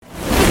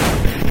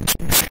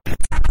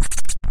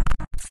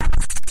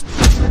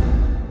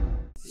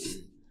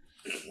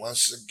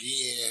once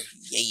again.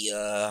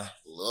 Yeah.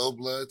 Lil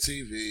Blood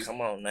TV. Come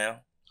on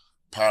now.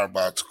 Powered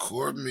by the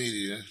Core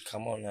Media.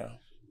 Come on now.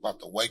 About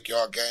to wake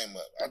y'all game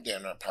up. I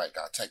damn near probably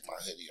gotta take my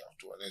hoodie off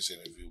during this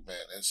interview, man.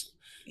 It's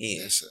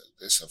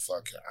a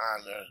fucking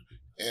honor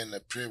and a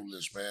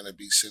privilege, man, to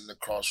be sitting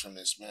across from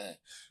this man.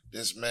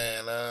 This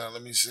man,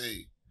 let me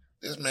see.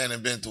 This man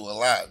has been through a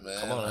lot, man.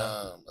 Come on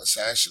now.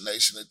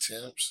 Assassination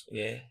attempts.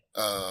 Yeah.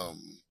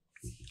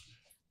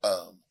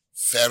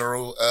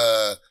 Federal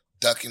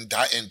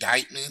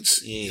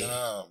indictments.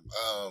 Yeah.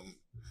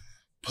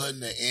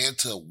 Putting an end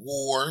to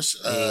wars.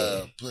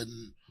 Yeah.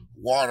 Putting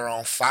water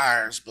on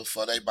fires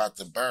before they about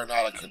to burn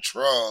out of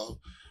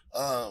control.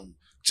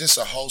 Just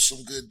a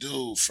wholesome good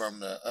dude from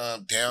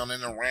the down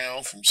and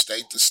around, from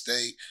state to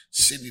state,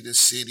 city to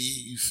city.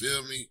 You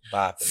feel me?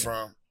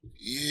 Bopping.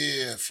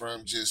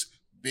 From just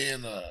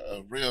being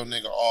a real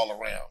nigga all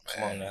around, man.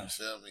 Come on now. You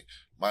feel me?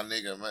 My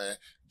nigga, man.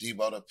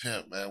 Debo the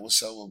Pimp, man.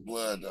 What's up with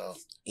Blood, though?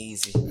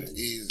 Easy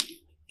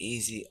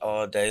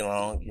all day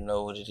long. You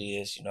know what it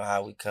is. You know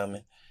how we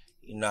coming.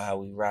 You know how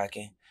we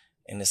rocking.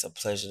 And it's a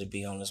pleasure to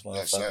be on this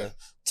motherfucker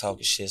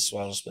talking shit,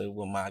 swallow spit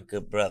with my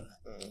good brother.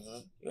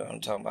 Mm-hmm. You know what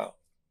I'm talking about?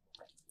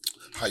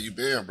 How you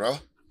been, bro?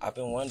 I've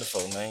been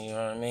wonderful, man. You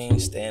know what I mean?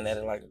 Staying at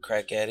it like a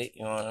crack addict.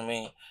 You know what I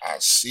mean? I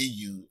see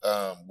you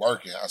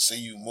working. I see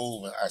you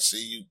moving. I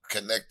see you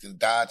connecting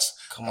dots.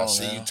 I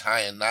see you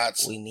tying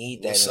knots. We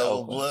need that in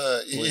Oakland.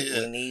 Blood?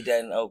 Yeah. We need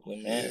that in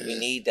Oakland, man. Yeah. We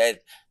need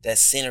that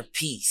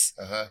centerpiece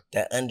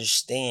that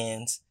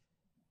understands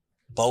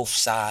both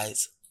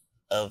sides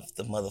of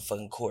the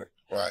motherfucking court.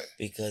 Right.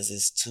 Because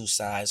it's two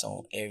sides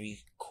on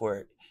every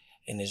court.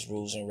 And there's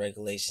rules and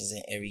regulations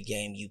in every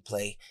game you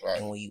play. Right.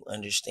 And when you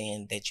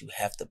understand that you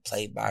have to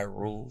play by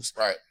rules,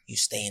 you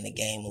stay in the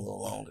game a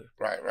little longer.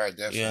 Right,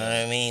 definitely. You know what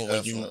I mean?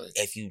 Definitely.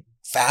 If you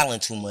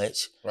fouling too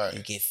much, you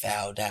get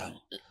fouled out.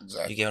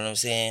 Exactly. You get what I'm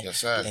saying? Yes,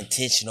 sir.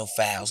 Intentional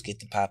fouls get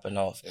to popping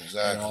off. Exactly.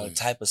 And all the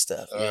type of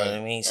stuff. You know what I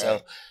mean?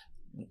 So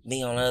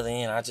me on the other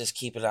end, I just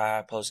keep it how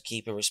I'm supposed to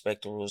keep it,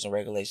 respect the rules and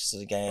regulations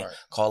of the game,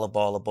 call a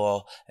ball,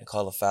 and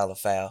call a foul,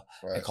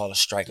 and call a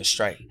strike a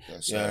strike.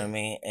 Yes, you know what I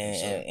mean?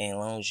 And as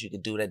long as you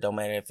can do that, don't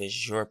matter if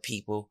it's your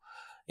people,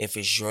 if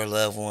it's your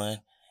loved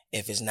one,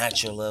 if it's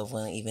not your loved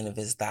one, even if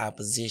it's the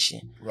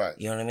opposition. Right.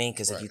 You know what I mean?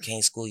 Because if you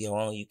can't school your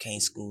own, you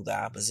can't school the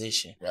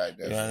opposition. Right.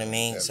 You know what I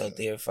mean? Definitely.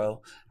 So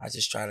therefore, I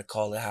just try to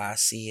call it how I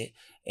see it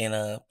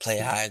and play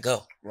it how I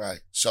go.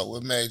 Right. So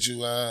what made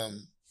you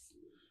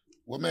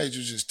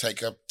just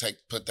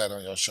put that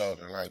on your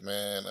shoulder? Like,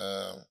 man,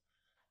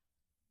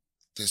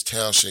 this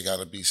town shit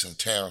gotta be some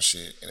town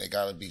shit, and it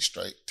gotta be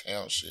straight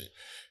town shit.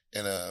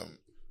 And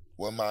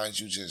what made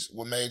you just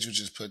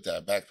put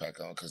that backpack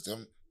on? Cause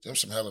them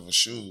some hell of a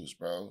shoes,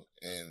 bro.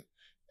 And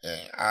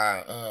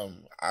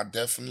I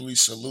definitely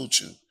salute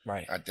you.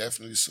 Right. I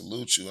definitely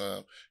salute you.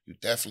 You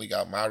definitely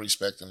got my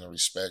respect and the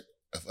respect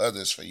of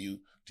others for you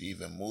to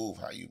even move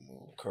how you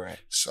move.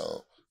 Correct.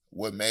 So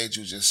what made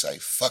you just say,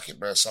 fuck it,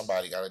 bro,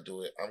 somebody got to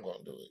do it, I'm going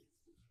to do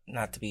it?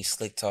 Not to be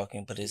slick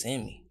talking, but it's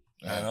in me,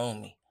 not on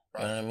me.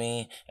 You know what I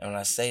mean? And when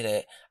I say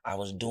that, I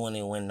was doing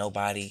it when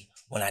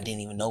I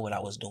didn't even know what I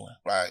was doing.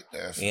 Right,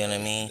 definitely. You know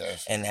what I mean?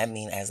 Definitely. And that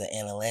means as an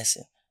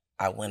adolescent,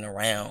 I went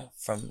around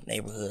from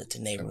neighborhood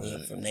to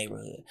neighborhood from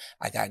neighborhood.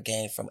 I got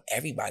game from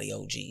everybody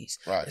OGs.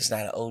 Right. It's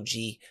not an OG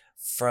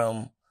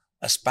from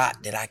a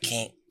spot that I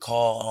can't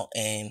call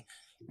and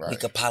we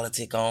could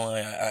politic on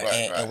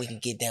and we can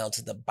get down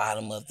to the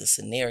bottom of the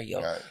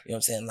scenario. Right. You know what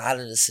I'm saying? A lot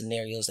of the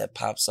scenarios that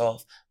pops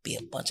off be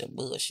a bunch of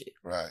bullshit.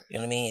 Right. You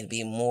know what I mean? It'd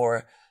be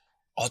more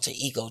alter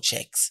ego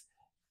checks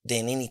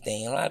than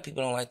anything. And a lot of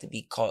people don't like to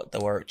be called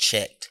the word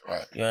checked.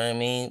 Right. You know what I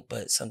mean?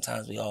 But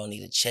sometimes we all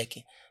need a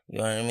checking. You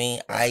know what I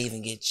mean? I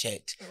even get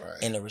checked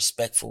in a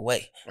respectful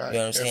way. Right. You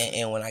know what I'm saying?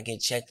 And when I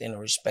get checked in a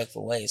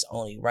respectful way, it's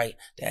only right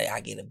that I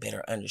get a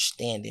better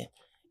understanding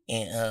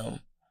and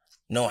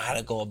know how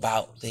to go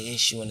about the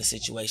issue and the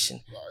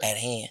situation at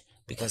hand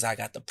because I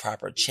got the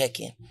proper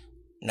check-in.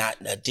 Not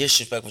a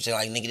disrespectful check,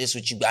 like, nigga, this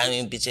what you got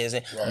in, bitch ass.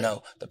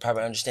 No, the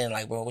proper understanding,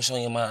 like, bro, what's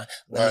on your mind?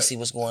 Let me see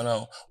what's going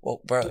on.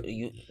 Well, bro,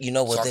 you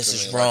know what, this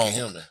is wrong.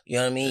 You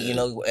know what I mean? Yeah. You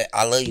know,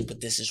 I love you,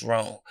 but this is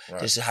wrong. Right.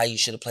 This is how you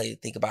should have played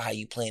it. Think about how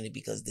you playing it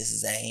because this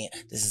is at hand.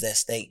 This is at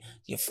stake.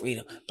 Your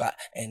freedom.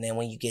 And then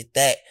when you get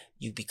that,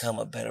 you become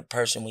a better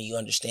person when you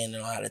understand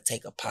and know how to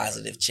take a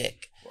positive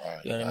check.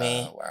 Right. You know what I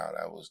mean? Wow,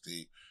 that was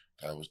deep.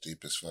 That was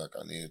deep as fuck.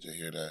 I needed to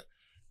hear that.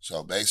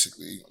 So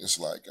basically, it's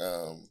like,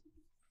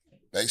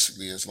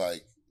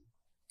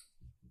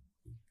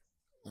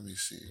 let me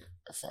see.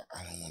 If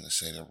I don't want to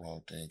say the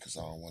wrong thing because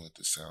I don't want it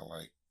to sound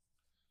like.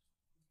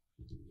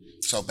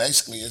 So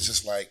basically,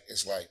 it's like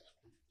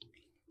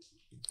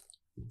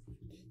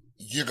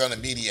you're gonna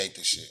mediate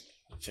this shit.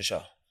 For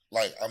sure.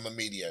 Like, I'm a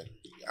mediator.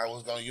 I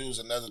was gonna use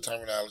another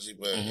terminology,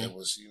 but it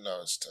was,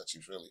 it's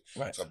touchy-feely.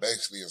 Right. So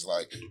basically, it's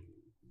like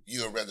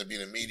you would rather be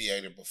the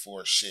mediator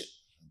before shit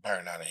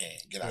burn out of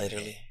hand. Get out of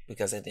hand.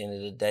 Because at the end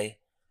of the day,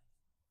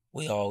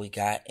 we all we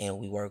got, and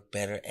we work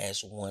better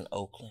as one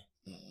Oakland.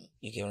 Mm-hmm.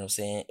 You get what I'm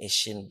saying? It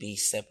shouldn't be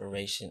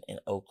separation in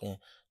Oakland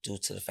due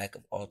to the fact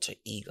of alter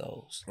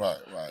egos. Right.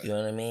 You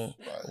know what I mean?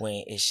 Right.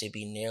 When it should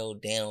be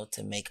narrowed down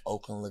to make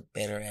Oakland look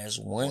better as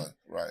one.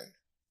 Right.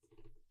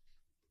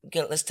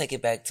 Let's take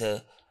it back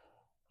to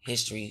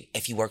history.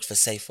 If you worked for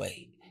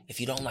Safeway, if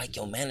you don't like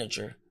your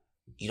manager,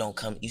 you don't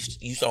come.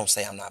 You don't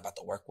say I'm not about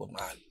to work with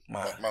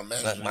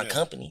my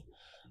company.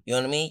 You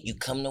know what I mean? You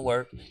come to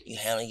work, you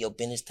handle your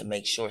business to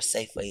make sure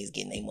Safeway is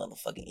getting a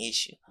motherfucking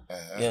issue. You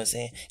know what I'm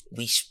saying?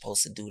 We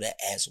supposed to do that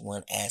as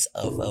one, as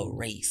of a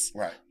race.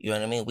 Right. You know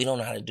what I mean? We don't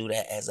know how to do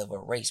that as of a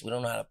race. We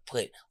don't know how to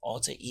put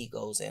alter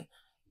egos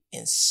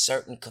and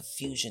certain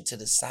confusion to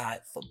the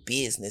side for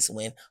business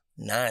when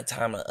 9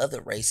 times of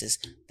other races,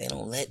 they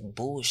don't let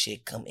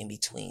bullshit come in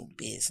between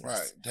business.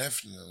 Right,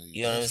 definitely.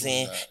 You know what I'm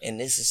saying? Not. And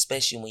this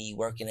especially when you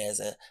working as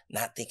a,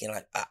 not thinking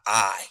like a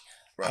I.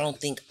 Right. I don't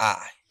think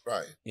I.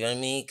 Right. You know what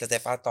I mean? Because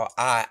if I thought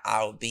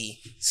I would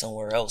be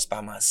somewhere else by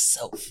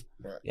myself.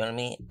 Right. You know what I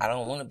mean? I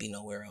don't want to be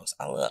nowhere else.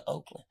 I love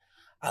Oakland.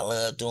 I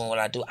love doing what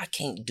I do. I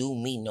can't do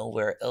me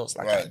nowhere else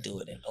like I do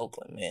it in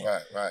Oakland, man.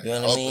 Right. You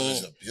know what I mean? Oakland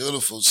is a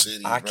beautiful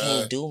city. I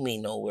can't do me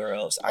nowhere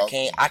else. I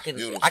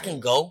can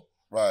go.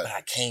 Right. But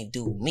I can't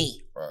do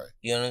me. Right.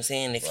 You know what I'm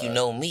saying? If you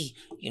know me,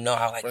 you know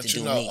I like to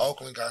do me.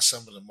 Oakland got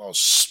some of the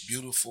most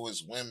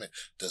beautifulest women,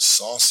 the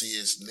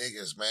sauciest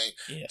niggas, man.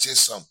 Yeah.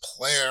 Just some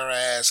player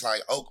ass.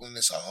 Like, Oakland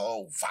is a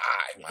whole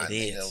vibe, my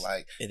nigga.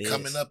 Like,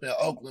 coming up in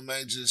Oakland,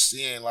 man, just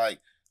seeing, like,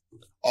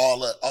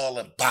 all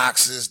the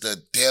boxes,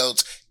 the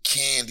delts,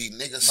 candy,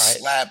 niggas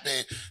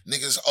slapping,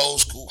 niggas old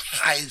school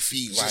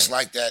hyphy, just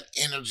like that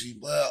energy,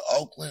 bro.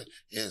 Oakland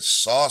is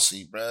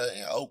saucy, bro,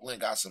 and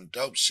Oakland got some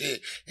dope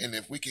shit. And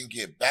if we can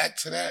get back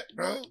to that,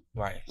 bro,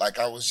 like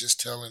I was just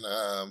telling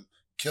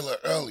Killer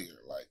earlier,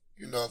 like,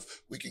 you know,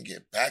 if we can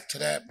get back to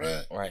that,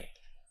 bro,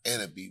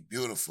 it'll be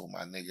beautiful,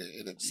 my nigga.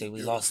 It'll be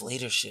we lost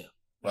leadership.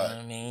 You know what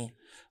I mean?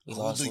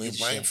 Who do you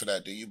blame for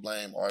that? Do you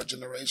blame our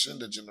generation,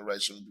 the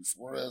generation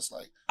before us?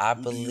 Like, I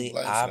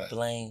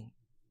blame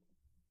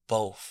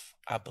both.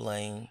 I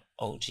blame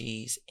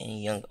OGs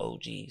and young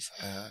OGs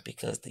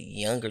because the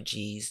younger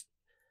G's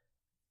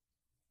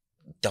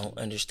don't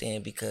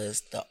understand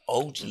because the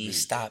OGs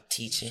stopped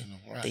teaching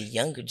the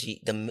younger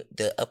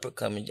the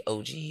uppercoming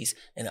OGs,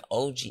 and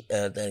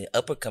the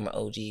uppercoming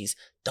OGs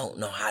don't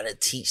know how to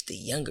teach the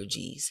younger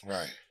G's.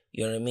 Right.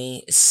 You know what I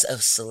mean? It's a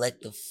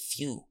selective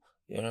few.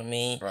 You know what I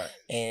mean? Right.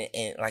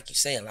 And like you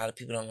say, a lot of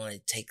people don't want to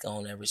take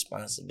on that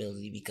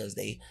responsibility because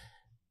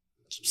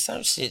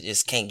some shit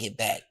just can't get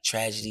back.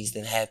 Tragedies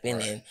that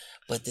happen,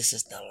 but this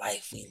is the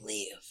life we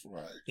live.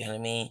 Right. You know what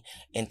I mean?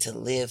 And to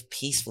live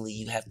peacefully,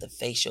 you have to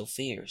face your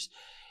fears.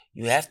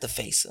 You have to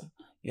face them.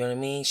 You know what I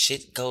mean?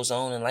 Shit goes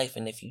on in life,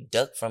 and if you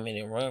duck from it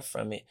and run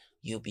from it,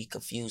 you'll be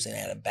confused and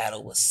at a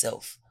battle with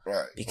self.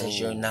 Right. Because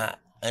you're not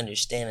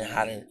understanding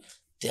how to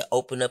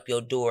open up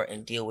your door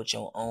and deal with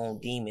your own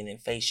demon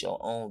and face your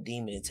own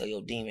demon and tell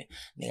your demon,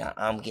 nigga,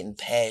 I'm getting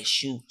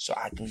past you so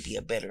I can be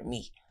a better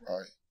me.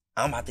 Right.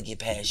 I'm about to get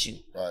past you.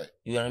 Right.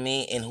 You know what I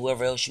mean? And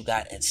whoever else you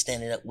got and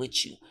standing up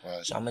with you.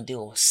 Right. So I'm going to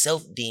deal with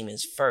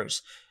self-demons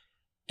first.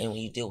 And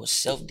when you deal with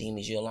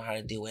self-demons, you'll learn how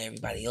to deal with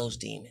everybody else's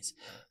demons.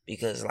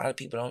 Because a lot of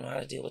people don't know how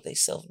to deal with their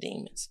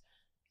self-demons.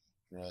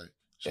 Right.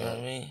 So, you know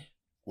what I mean?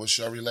 What's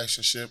your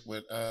relationship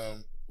with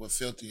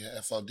Filthy and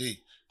FOD?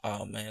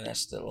 Oh man,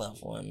 that's the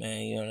loved one,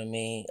 man. You know what I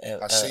mean?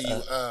 I see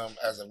you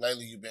as of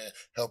lately you've been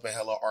helping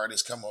hella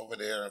artists come over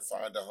there and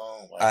find a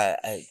home.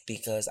 Right?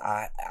 Because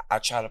I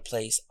try to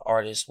place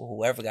artists with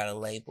whoever got a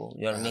label,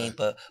 you know what I mean?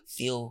 But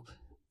Phil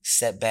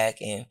set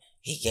back and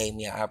he gave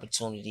me an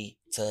opportunity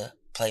to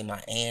play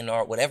my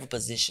A&R, whatever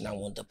position I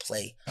wanted to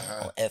play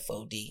on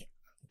FOD.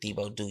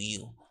 Debo, do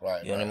you.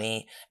 Right. You know what I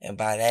mean? And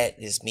by that,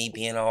 it's me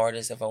being an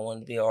artist if I want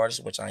to be an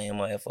artist, which I am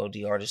an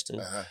FOD artist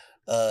too.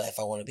 If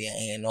I want to be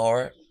an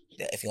A&R,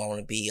 if you want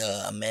to be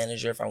a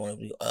manager, if I want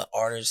to be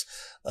artist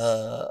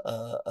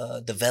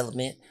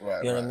development, you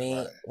know what I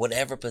mean?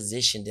 Whatever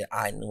position that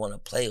I want to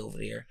play over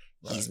there,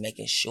 he's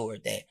making sure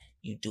that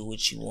you do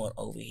what you want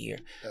over here.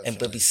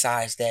 But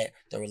besides that,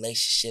 the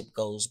relationship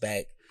goes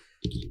back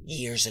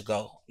years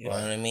ago. You know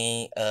what I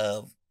mean?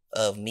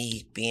 Of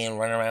me being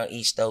running around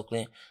East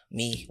Oakland,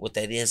 me with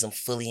that ism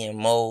fully in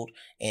mode,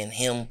 and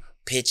him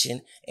pitching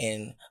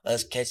and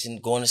us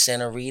going to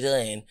Santa Rita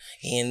and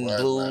in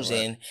blues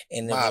and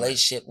the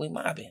relationship we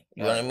mobbing.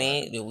 You know what I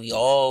mean? We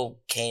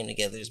all came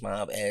together as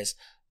mob as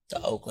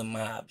the Oakland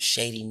Mob,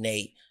 Shady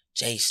Nate,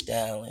 Jay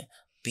Stalin,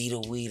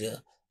 Beeta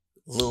Weeda,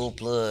 Lil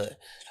Blood,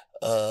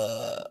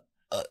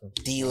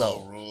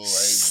 D-Lo,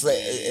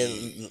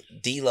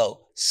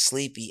 D-Lo,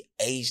 Sleepy,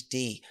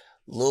 HD,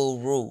 Lil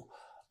Rue,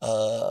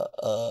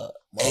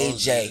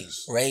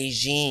 AJ,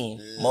 Regime,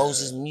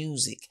 Moses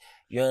Music.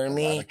 You know what I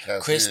mean?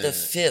 Chris the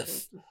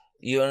Fifth.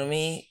 You know what I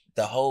mean?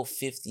 The whole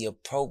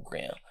 50th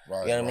program.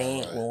 Right, you know what I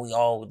mean? When we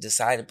all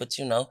decided, but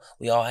you know,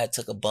 we all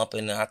took a bump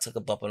and I took a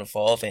bump and a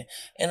fall off, and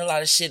a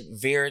lot of shit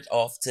veered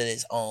off to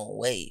its own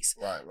ways.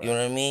 Right. You know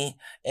what I mean?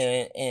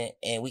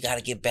 And we got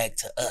to get back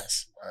to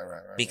us.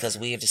 Right. Because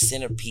we are the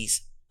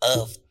centerpiece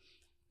of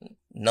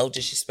No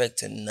disrespect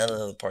to none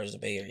of the parts of the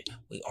Bay Area.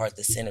 We are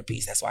the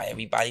centerpiece. That's why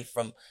everybody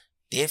from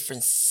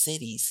different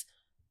cities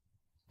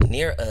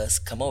near us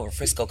come over.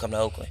 Frisco come to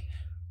Oakland.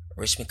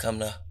 Richmond come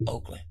to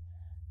Oakland.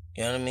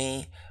 You know what I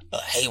mean?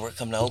 Hayward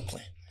come to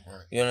Oakland.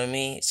 Right. You know what I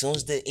mean? As soon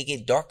as it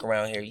get dark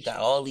around here, you got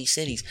all these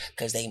cities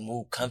because they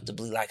move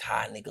comfortably like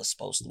how niggas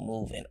supposed to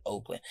move in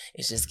Oakland.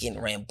 It's just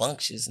getting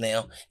rambunctious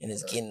now, and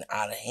it's getting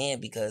out of hand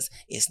because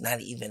it's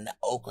not even the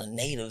Oakland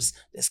natives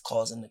that's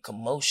causing the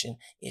commotion.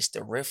 It's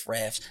the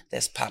riffraffs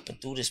that's popping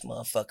through this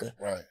motherfucker.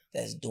 Right.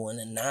 That's doing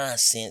the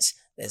nonsense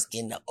that's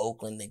getting the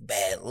Oakland the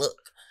bad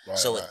look. Right,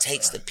 so it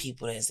takes the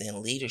people that's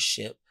in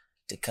leadership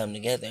to come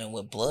together. And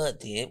what Blood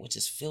did, which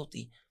is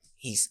filthy,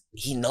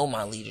 he know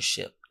my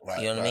leadership.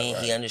 Right, you know what I mean?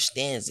 Right. He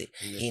understands it.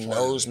 He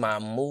knows my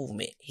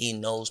movement. He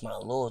knows my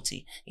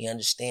loyalty. He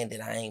understands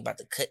that I ain't about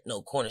to cut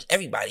no corners.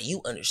 Everybody, you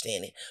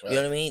understand it. Right. You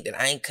know what I mean?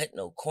 That I ain't cut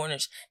no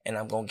corners, and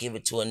I'm gonna give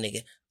it to a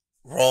nigga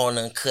raw and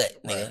uncut,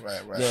 nigga.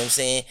 Right. You know what I'm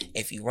saying?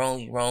 If you wrong,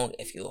 you wrong.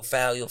 If you a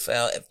foul, you'll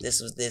foul. If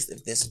this was this,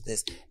 if this was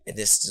this, and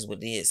this is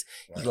what it is.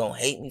 Right. You gonna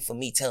hate me for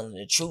me telling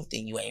the truth,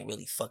 then you ain't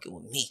really fucking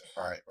with me.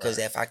 Right. Because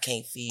if I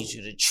can't feed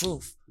you the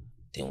truth,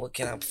 then what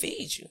can I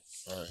feed you?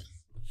 Right.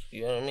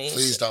 You know what I mean?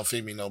 Please don't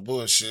feed me no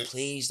bullshit.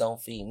 Please don't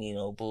feed me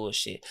no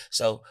bullshit.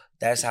 So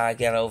that's how I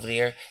got over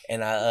there,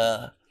 and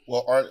I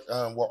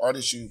what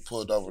artists you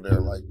pulled over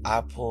there? Like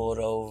I pulled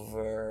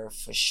over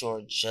for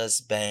sure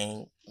Just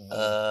Bang,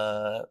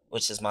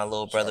 which is my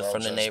little brother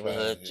from the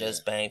neighborhood. Bang, yeah.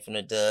 Just Bang from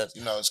the Dubs.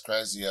 You know it's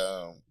crazy.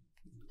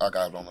 I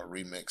got on a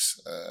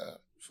remix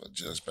for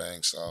Just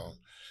Bang song.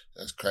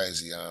 That's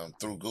crazy.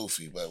 Through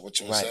Goofy, but what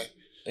you would say?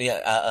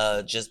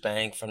 Yeah, Just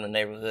Bang from the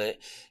neighborhood.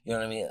 You know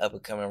what I mean? Up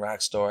and coming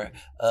rock star.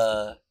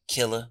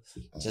 Killer.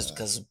 Just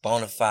because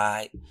bona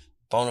fide,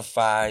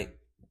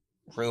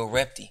 real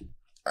repty.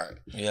 Right.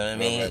 You know what I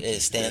mean? Repty.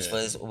 It stands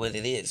for what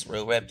it is,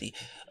 real repty.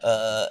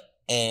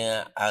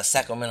 And a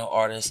Sacramento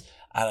artist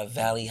out of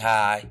Valley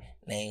High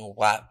named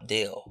Wap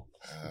Dale,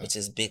 which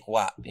is Big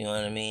Wap. You know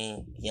what I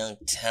mean? Young,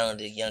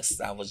 talented youngsters.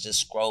 I was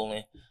just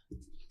scrolling,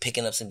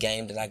 picking up some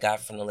game that I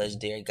got from the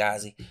legendary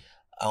Ghazi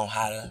on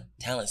how to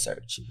talent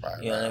search.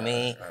 Right, you know what I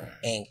mean? Right.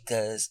 And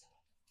because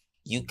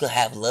you could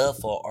have love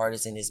for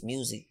artists in this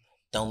music,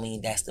 don't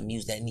mean that's the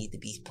music that need to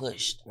be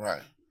pushed.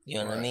 Right. You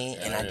know what I mean?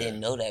 And I didn't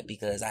know that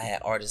because I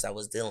had artists I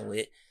was dealing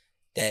with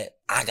that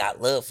I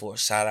got love for.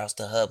 Shout outs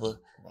to Hubba,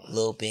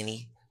 Lil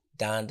Benny,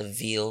 Don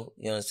DeVille,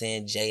 you know what I'm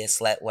saying? Jay at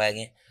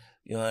Slapwagon.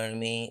 You know what I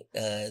mean?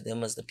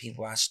 Them was the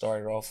people I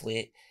started off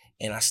with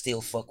and I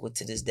still fuck with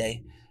to this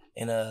day.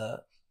 And I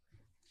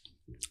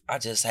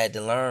just had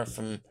to learn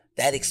from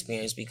that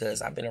experience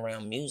because I've been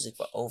around music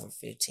for over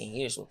 15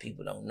 years, what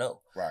people don't know.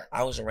 Right.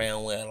 I was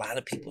around where a lot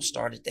of people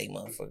started their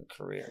motherfucking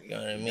career. You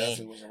know what I mean?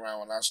 Definitely was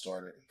around when I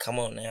started. Come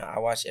on now. I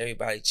watch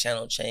everybody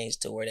channel change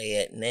to where they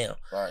at now.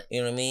 Right.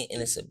 You know what I mean?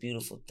 And it's a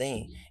beautiful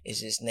thing.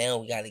 It's just now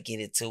we got to get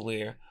it to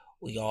where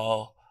we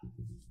all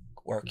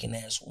working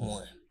as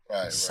one.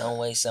 Right. Some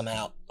way,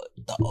 somehow,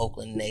 the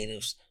Oakland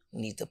natives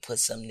need to put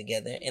something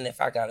together. And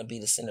if I got to be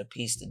the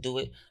centerpiece to do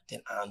it, then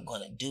I'm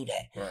going to do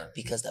that. Right.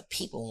 Because the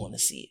people want to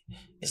see it.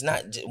 It's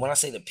not, when I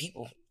say the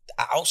people,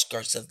 the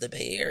outskirts of the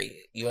Bay Area.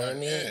 You know what I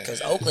mean?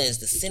 Because Oakland is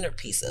the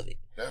centerpiece of it.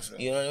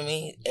 Definitely. You know what I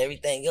mean?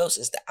 Everything else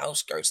is the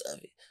outskirts of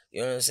it.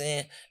 You know what I'm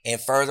saying?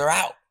 And further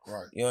out.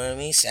 Right. You know what I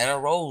mean? Santa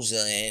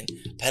Rosa and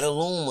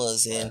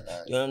Petalumas and,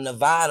 you know,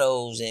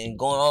 Nevados and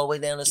going all the way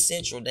down to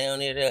Central, down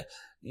there to,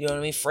 you know what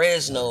I mean?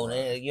 Fresno,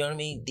 you know what I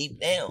mean?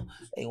 Deep down,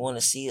 they want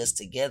to see us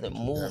together,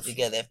 move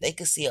together. If they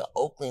could see an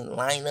Oakland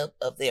lineup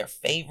of their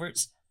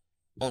favorites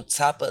on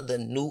top of the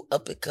new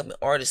up-and-coming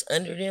artists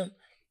under them,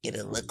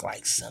 it'll look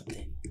like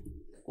something.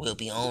 We'll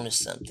be on to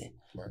something.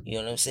 Right. You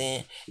know what I'm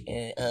saying?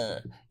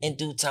 And in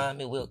due time,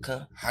 it will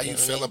come. How you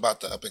feel about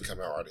the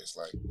up-and-coming artists?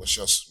 Like, what's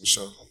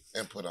your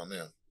input on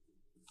them?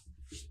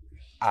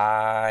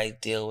 I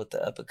deal with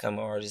the up-and-coming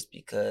artists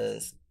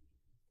because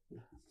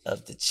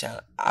of the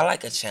challenge. I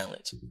like a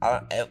challenge.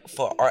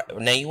 For art.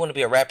 Now, you want to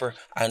be a rapper,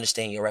 I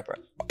understand you're a rapper.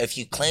 If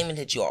you claiming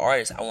that you're an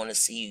artist, I want to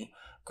see you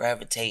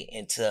gravitate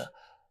into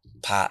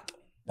pop.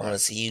 I want to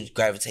see you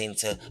gravitate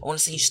into, I want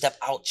to see you step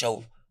out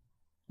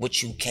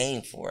what you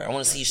came for. I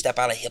want to see you step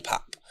out of hip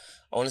hop.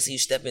 I want to see you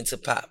step into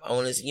pop. I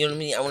want to, you know what I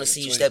mean? I want to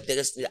see you step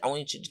there. I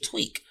want you to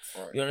tweak.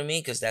 Right. You know what I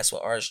mean? Because that's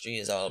what artistry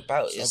is all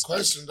about. So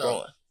question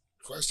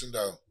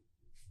though.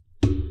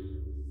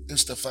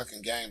 It's the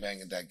fucking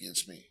gangbanging that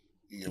gets me.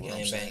 You get what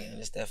I'm saying? Gangbanging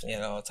is definitely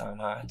at an all-time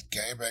high.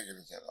 Gangbanging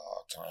is at an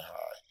all-time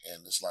high.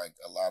 And it's like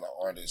a lot of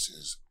artists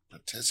is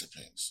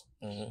participants.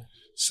 Mm-hmm.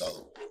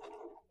 So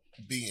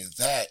being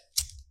that,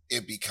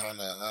 it'd be kind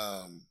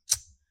of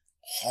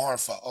hard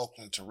for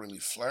Oakland to really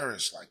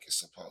flourish like it's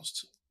supposed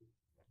to.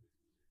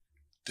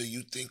 Do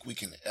you think we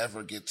can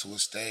ever get to a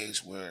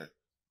stage where,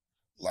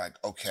 like,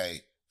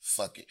 okay,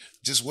 fuck it.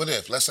 Just what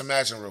if? Let's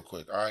imagine real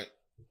quick, all right?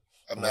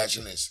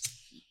 Imagine this.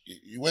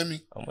 You with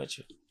me? I'm with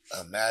you.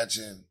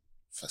 Imagine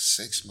for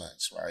 6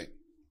 months, right?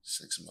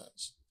 6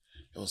 months.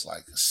 It was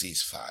like a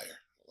ceasefire.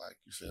 Like,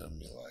 you feel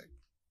me? Like,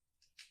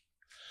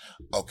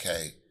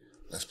 okay,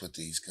 let's put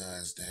these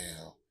guns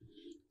down.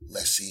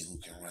 let's see who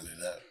can run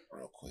it up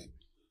real quick.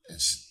 And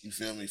you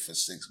feel me? For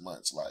 6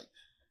 months, like,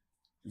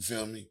 you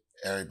feel me?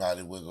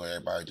 Everybody wiggle,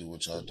 everybody do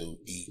what y'all do.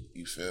 Eat,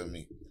 you feel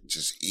me?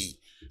 Just eat.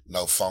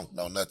 No funk,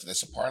 no nothing.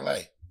 It's a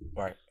parlay.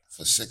 Right.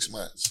 For 6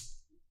 months.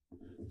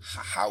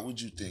 How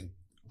would you think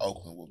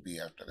Oakland will be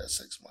after that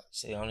 6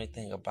 months? See, the only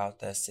thing about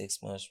that 6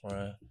 months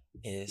run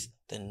is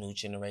the new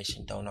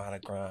generation don't know how to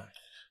grind.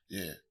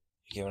 Yeah.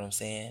 You get what I'm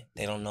saying?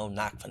 They don't know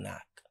knock for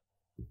knock.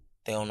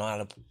 They don't know how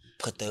to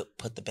put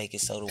the baking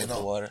soda with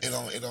the water.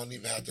 It don't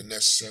even have to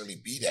necessarily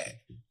be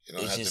that. It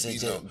don't have to be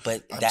no.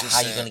 But that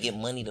how you gonna get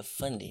money to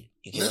fund it?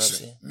 You get what I'm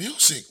saying?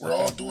 Music. We're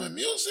all doing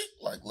music.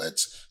 Like,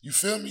 you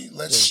feel me?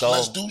 Let's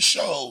do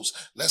shows.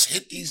 Let's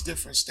hit these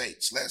different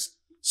states.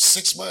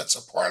 6 months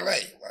a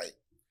parlay. Like,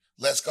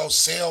 let's go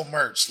sell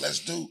merch.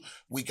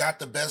 We got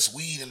the best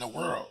weed in the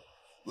world.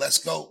 Let's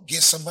go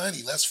get some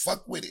money. Let's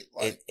fuck with it.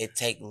 Like, it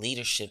take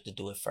leadership to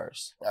do it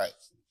first. Right.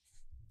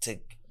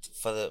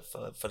 For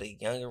the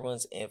younger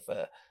ones, and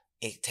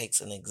it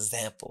takes an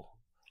example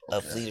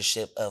of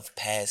leadership, of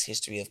past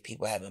history, of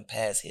people having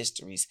past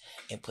histories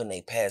and putting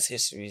their past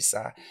history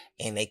aside,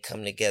 and they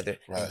come together,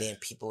 and then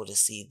people to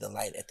see the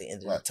light at the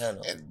end of the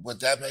tunnel. And would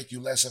that make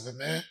you less of a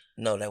man?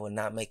 No, that would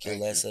not make you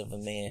less of a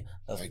man.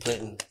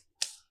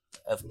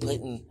 Of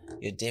putting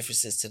your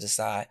differences to the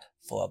side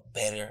for a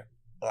better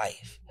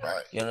life.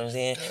 Right. You know what I'm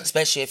saying? Okay.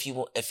 Especially if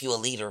you're a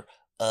leader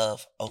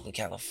of Oakland,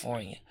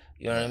 California.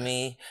 You know what I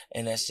mean?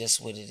 And that's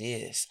just what it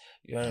is.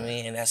 You know what I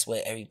mean? And that's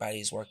what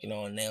everybody's working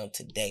on now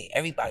today.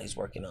 Everybody's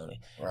working on it.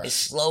 Right. It's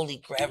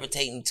slowly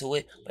gravitating to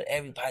it, but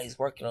everybody's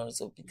working on it.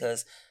 So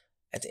because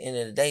at the end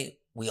of the day,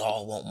 we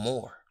all want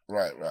more.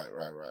 Right.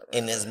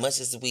 And as much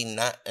as we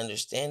not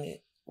understand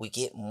it, we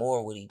get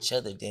more with each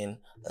other than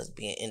us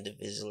being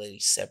individually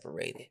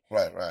separated.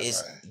 Right.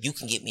 You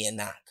can get me a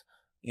knock.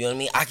 You know what I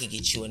mean? I can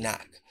get you a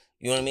knock.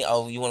 You know what I mean?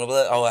 Oh, you want a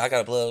blood? Oh, I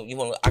got a blood.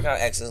 I got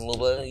access to Lil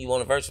Blood. You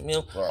want a verse from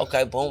him? Right.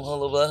 Okay, boom,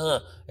 Lil Blood,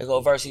 huh? There go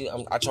a verse.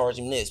 I charge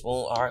him this.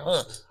 Boom, all right,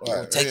 huh?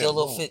 Right. Take your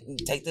little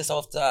fit. Take this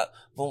off the top.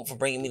 Boom, for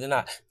bringing me the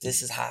knock.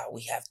 This is how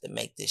we have to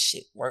make this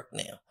shit work now.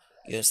 You know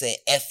what I'm saying?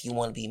 If you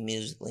want to be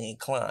musically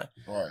inclined.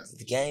 Right.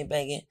 The gang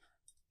banging,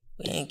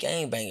 we ain't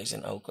gang bangers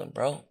in Oakland,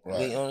 bro.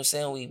 Right. You know what I'm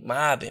saying? We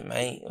mobbing,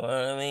 man. You know what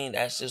I mean?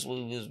 That's just what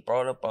we was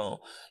brought up on.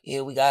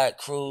 Yeah, we got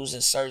crews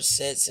and certain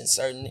sets and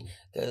certain,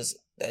 because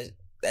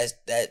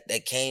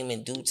that came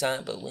in due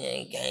time, but we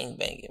ain't gang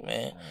banging,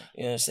 man. Right.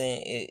 You know what I'm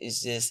saying?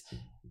 It's just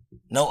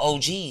no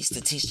OGs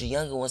to teach the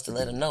younger ones to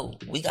let them know.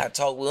 We got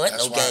to talk. We ain't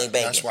no gang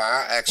banging. That's why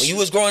I asked when you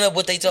was growing up,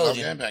 what they told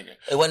you? Gang banging.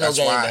 It wasn't no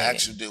gang banging. That's why I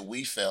asked you, did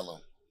we fail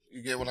them?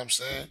 You get what I'm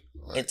saying?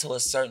 Like, and to a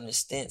certain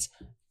extent,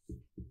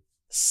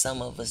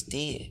 some of us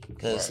did,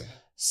 because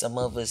some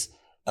of us,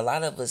 a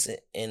lot of us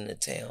in the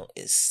town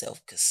is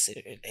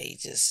self-considered. They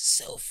just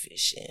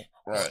selfish and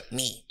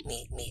me,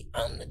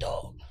 I'm the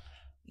dog.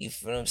 You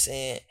feel what I'm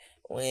saying?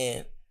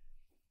 When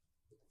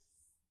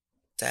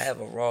to have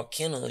a raw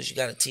kennel is you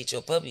got to teach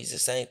your puppies the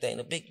same thing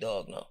the big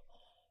dog know.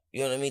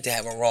 You know what I mean? To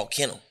have a raw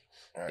kennel.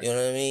 Right. You know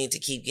what I mean? To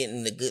keep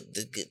getting the good,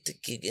 to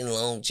keep getting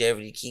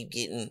longevity, to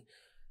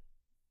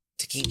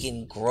keep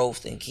getting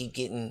growth, and keep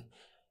getting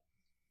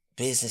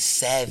business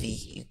savvy.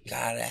 You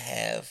gotta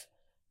have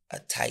a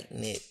tight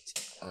knit,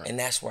 and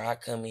that's where I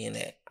come in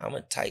at. I'm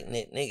a tight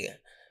knit nigga.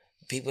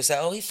 People say,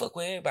 "Oh, he fuck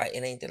with everybody."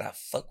 It ain't that I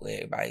fuck with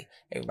everybody.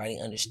 Everybody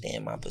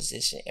understand my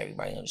position.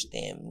 Everybody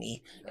understand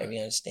me. Everybody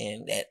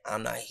understand that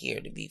I'm not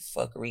here to be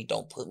fuckery.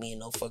 Don't put me in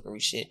no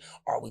fuckery shit,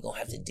 or we gonna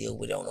have to deal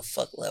with it on a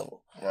fuck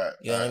level. Right.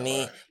 You know what I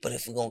mean? But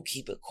if we're gonna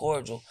keep it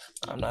cordial,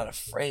 I'm not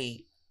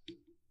afraid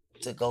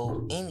to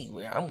go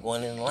anywhere. I'm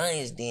going in the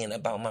Lions Den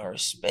about my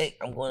respect.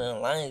 I'm going in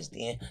the Lions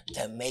Den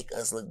to make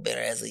us look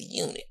better as a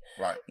unit.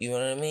 Right. You know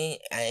what I mean?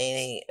 I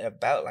ain't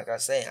about, like I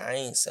say, I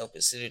ain't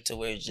self-considered to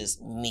where it's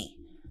just me.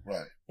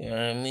 Right. You know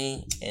what I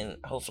mean? And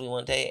hopefully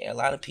one day a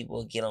lot of people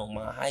will get on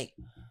my hype.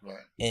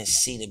 Right. And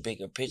see the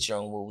bigger picture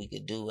on what we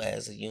could do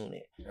as a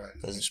unit. Right.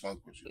 Let me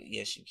smoke with you.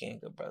 Yes, you can,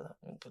 good brother.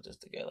 Let me put this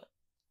together.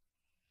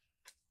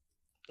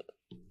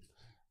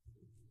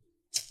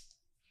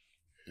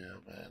 Yeah,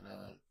 man.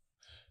 The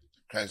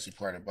crazy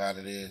part about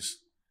it is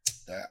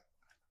that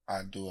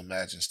I do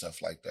imagine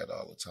stuff like that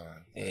all the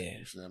time. Yeah.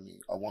 You feel me?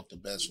 I want the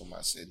best for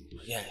my city.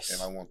 Yes.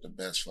 And I want the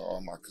best for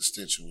all my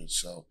constituents.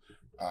 So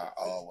I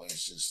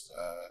always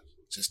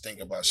just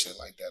think about shit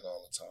like that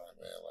all the time,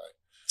 man. Like,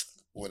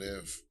 what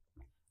if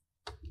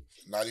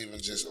not even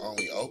just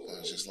only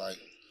Oakland, just like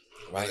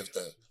what if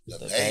the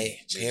Bay,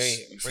 just, period,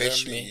 you feel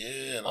Richmond, me?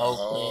 Yeah, and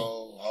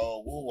Oakland,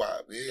 whole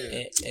woo-wop,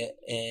 yeah.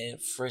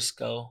 And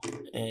Frisco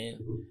and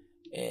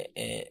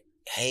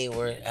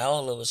Hayward,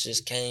 all of us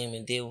just came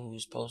and did what we were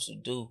supposed to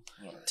do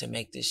to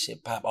make this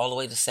shit pop. All the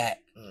way to Sac.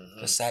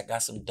 Because Sac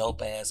got some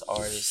dope ass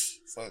artists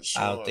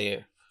out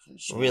there.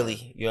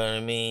 Really, you know what I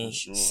mean?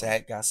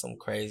 Sac got some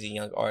crazy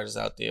young artists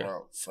out there.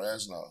 Bro,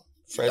 Fresno.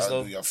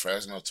 Fresno? Do your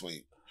Fresno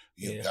tweet.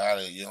 You got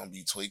it. You don't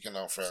be tweaking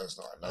on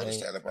Fresno. I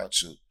noticed that about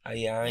you. I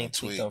ain't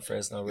tweak on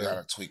Fresno, really. You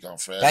gotta tweak on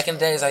Fresno. Back in the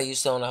days, I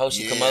used to on the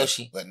Hoshi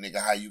Kamoshi. But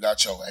nigga, how you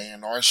got your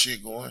A&R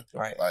shit going?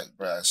 Right. Like,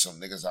 bruh, some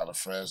niggas out of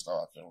Fresno,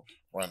 I can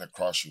run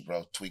across you,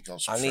 bro. Tweak on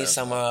some I need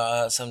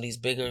Fresno. some of these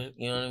bigger,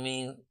 you know what I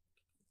mean,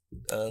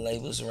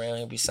 labels around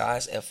here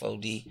besides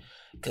FOD.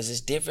 Because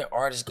it's different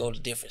artists go to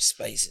different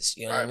spaces,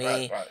 you know what I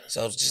mean? Right.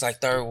 So it's just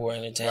like Third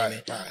World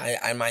Entertainment. Right.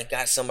 I might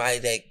got somebody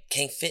that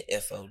can't fit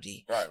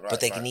FOD, but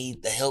they can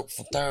need the help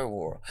from Third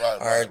World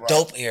or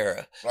Dope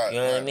Era. You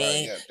know what I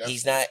mean? Yeah,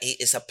 he's not.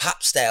 It's a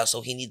pop style,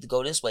 so he need to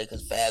go this way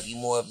because Fab, you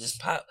more of this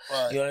pop.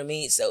 You know what I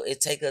mean? So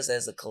it take us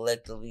as a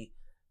collectively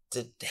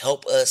to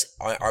help us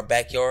our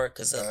backyard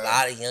because a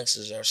lot of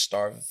youngsters are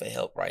starving for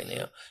help right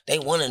now. They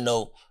want to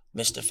know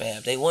Mr.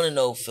 Fab. They want to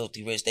know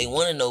Filthy Rich. They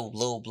want to know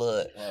Lil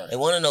Blood. They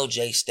want to know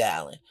Jay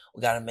Stalin.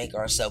 We got to make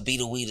ourselves, Be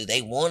the Weeder.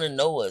 They want to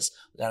know us.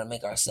 We got to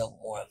make ourselves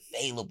more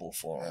available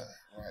for them.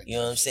 You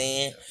know what I'm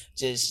saying?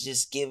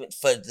 Just give it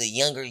for the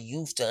younger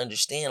youth to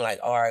understand, like,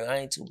 all right, I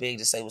ain't too big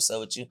to say what's up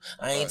with you.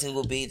 I ain't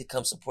too big to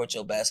come support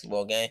your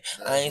basketball game.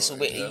 I ain't too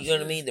big. You know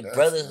what I mean? The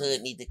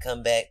brotherhood need to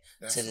come back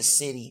to the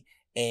city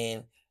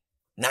and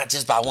not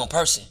just by one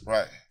person.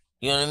 Right.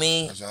 You know what I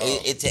mean?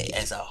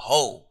 As a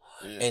whole.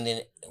 Yeah. And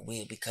then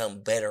we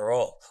become better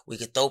off. We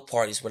could throw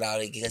parties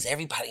without it because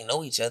everybody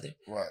know each other.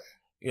 Right.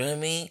 You know what I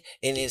mean?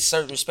 And in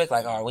certain respect,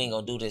 like, all right, we ain't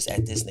gonna do this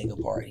at this nigga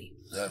party.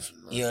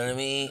 Definitely. You know what I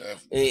mean?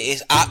 Definitely.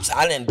 It's ops.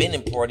 I done been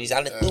in parties.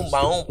 I done threw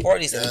my own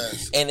parties,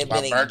 and it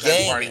been a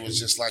gang. Party was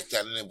just like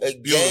that, and it was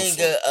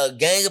beautiful. A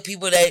gang of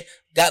people that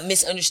got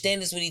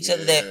misunderstandings with each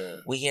other.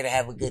 That we here to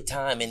have a good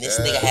time, and this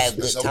nigga have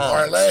good time. A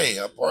parlay.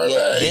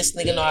 Yeah, this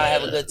nigga know how to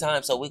have a good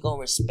time, so we gonna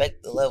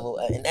respect the level,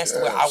 and that's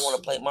where I want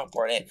to play my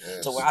part at.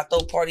 So where I throw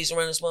parties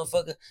around this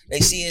motherfucker,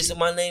 they see it's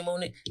my name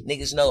on it.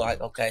 Niggas know,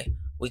 like, okay,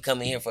 we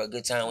coming here for a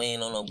good time. We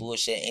ain't on no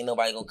bullshit. Ain't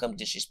nobody gonna come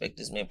disrespect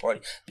this man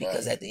party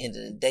because at the end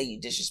of the day, you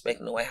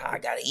disrespecting the way how I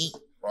gotta eat.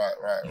 Right.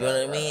 You know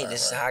what I mean?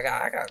 This is how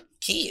I got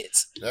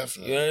kids.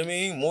 Definitely. You know what I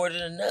mean? More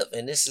than enough,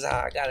 and this is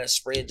how I gotta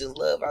spread this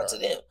love out to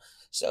them.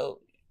 So,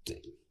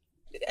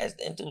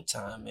 in due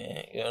time,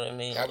 man. You know what I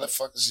mean? How the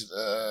fuck is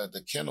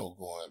the kennel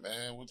going,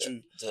 man? What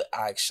you?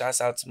 Shouts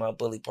out to my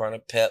bully partner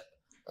Pep.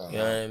 You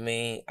know what I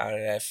mean? Out of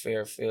that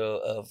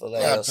Fairfield of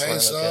Vallejo.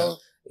 Peso.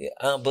 Yeah,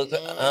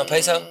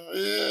 Peso?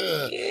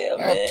 Yeah,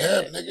 man.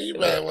 Pep, nigga, you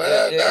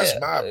better, that's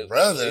my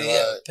brother.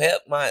 Yeah, like.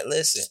 Pep might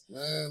listen.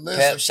 Man,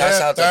 Pep,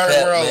 shouts out to Pep,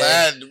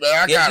 man.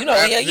 I got you know,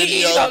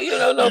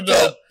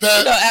 Pep.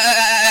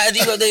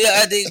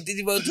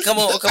 Come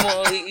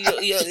on.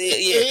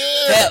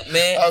 Pep,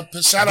 man.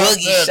 Shout out to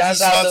Pep.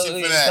 Shouts out to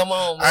Pep. Come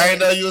on, man. I ain't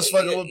know you was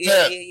fucking with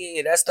Pep.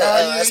 Yeah.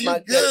 That's my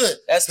good.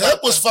 Pep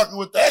was fucking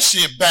with that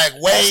shit back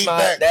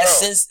back, bro.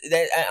 Since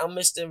that I'm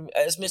Mr.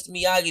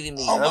 Miyagi to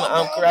me.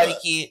 I'm Karate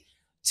Kid.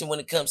 To when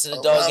it comes to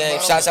the dog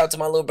game, shouts out to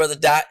my little brother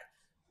Dot,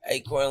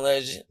 Acorn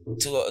Legend,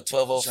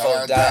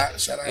 1204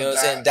 Dot. You know what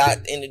I'm saying?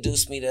 Dot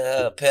introduced me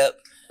to Pep,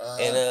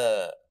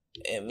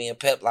 and me and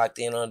Pep locked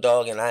in on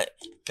dog, and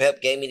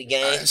Pep gave me the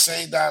game. I ain't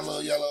seen Dot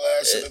little yellow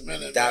ass in a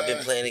minute. Dot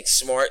been playing it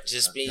smart,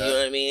 just be, you know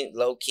what I mean,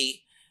 low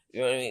key.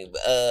 You know what I mean?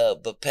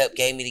 But Pep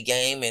gave me the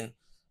game and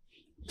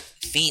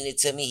feeding it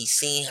to me. He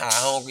seen how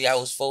hungry I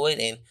was for it,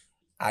 and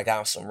I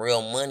got some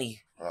real money.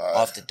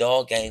 Off the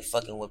dog game,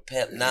 fucking with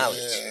Pep knowledge.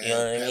 You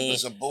know what I mean? Pep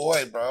is a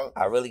boy, bro.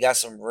 I really got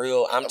some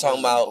real. I'm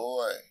talking about.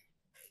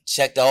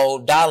 Check the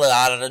old dollar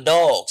out of the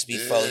dogs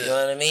before. You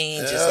know what I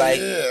mean? Just like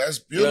that's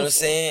beautiful. You know what I'm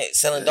saying?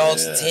 Selling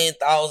dogs for $10,000,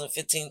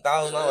 $15,000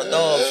 dogs. You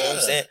know what I'm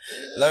saying?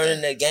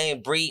 Learning the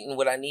game, breeding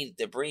what I needed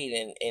to breed,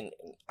 and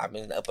I've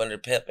been up under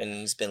Pep, and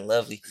it's been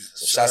lovely.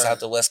 So shouts out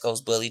to West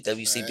Coast Bully,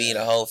 WCB, and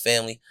the whole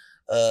family.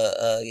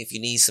 If you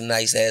need some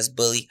nice ass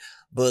bully,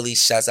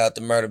 shouts out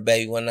to Murder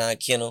Baby 19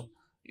 Kennel.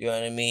 You know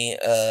what I mean?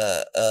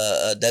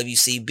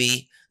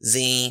 WCB,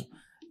 Zine.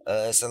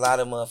 It's a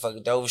lot of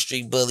motherfuckers. Dover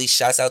Street Bully.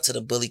 Shouts out to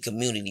the bully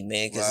community,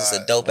 man, because it's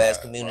a dope ass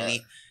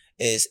community.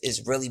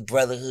 It's really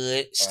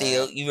brotherhood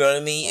still. You know what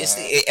I mean? It's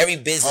every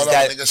business. Hold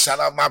on, nigga. Shout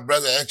out my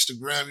brother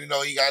Extragram. You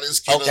know he got his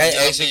kid. Okay,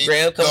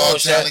 Extragram. Come on,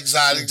 Dogtown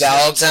Exotics.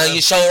 Dogtown,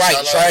 you show right.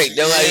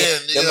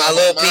 Them my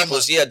little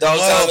peoples. Yeah,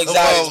 Dogtown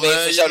Exotics,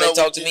 man. For sure, they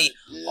talk to me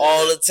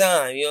all the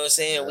time. You know what I'm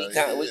saying?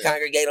 We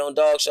congregate on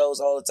dog shows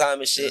all the time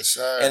and shit.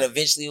 And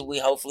eventually,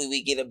 hopefully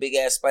we get a big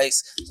ass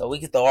space so we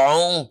can throw our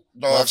own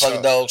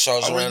motherfucking dog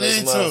shows around this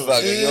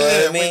motherfucker. You know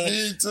what I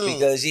mean?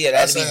 Because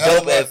that'd be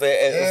dope if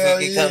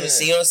we could come and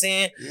see. You know what I'm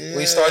saying?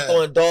 We start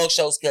throwing dog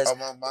shows because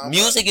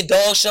music and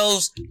dog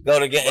shows go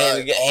together.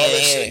 Hand in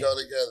hand.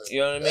 You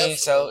know what I mean?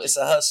 So it's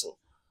a hustle.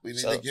 We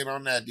need to get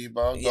on that,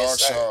 D-Ball. Dog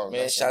show.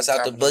 Man, shouts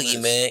out to Boogie,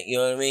 man. You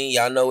know what I mean?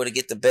 Y'all know where to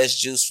get the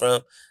best juice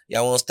from.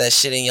 Y'all want that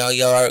shit in y'all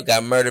yard.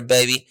 Got Murder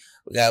Baby.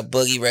 We got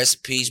Boogie,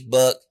 recipes,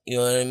 Buck. You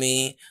know what I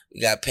mean?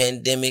 We got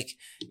Pandemic.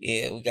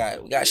 Yeah, we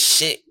got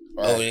shit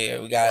over there.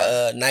 We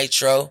got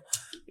Nitro.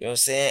 You know what I'm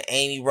saying?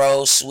 Amy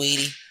Rose,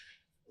 Sweetie.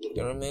 You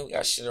know what I mean? We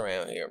got shit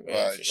around here,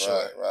 man. For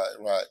sure.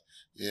 Right.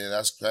 Yeah,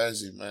 that's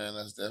crazy, man.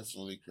 That's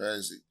definitely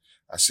crazy.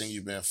 I seen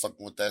you been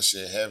fucking with that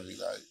shit heavy,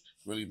 like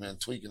Really been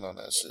tweaking on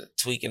that shit.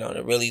 Tweaking on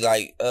it. Really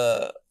like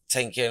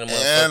taking care of the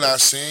motherfuckers. And I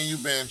seen you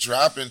been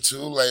dropping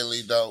too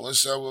lately though.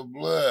 What's up with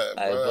Blood?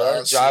 Like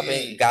Blood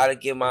dropping. Gotta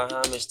give my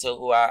homage to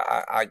who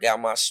I got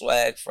my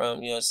swag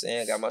from. You know what I'm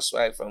saying? Got my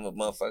swag from a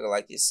motherfucker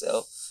like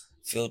yourself.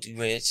 Filthy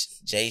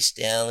Rich, Jay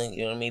Stallion,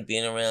 you know what I mean?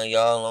 Being around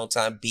y'all a long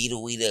time. Beat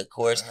Weeda, of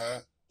course.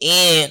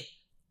 And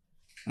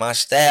my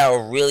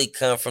style really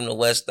come from the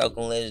West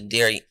Oakland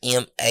legendary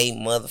M.A.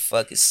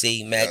 motherfucking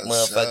C. Mac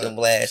motherfucking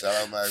Blast.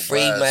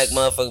 Free Mac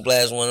motherfucking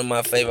Blast, one of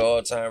my favorite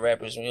all-time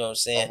rappers, you know what I'm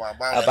saying?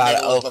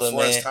 About Oakland,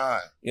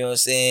 man. You know what I'm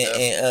saying?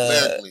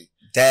 And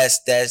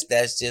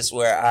that's just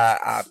where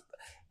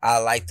I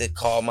like to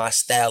call my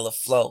style of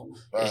flow.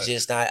 Right. It's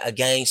just not a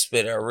game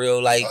spitter, a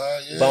real like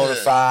bona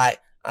fide.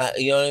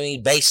 You know what I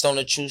mean? Based on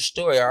a true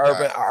story, a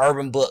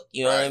urban book.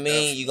 You know what I mean?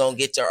 Definitely. You gonna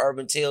get your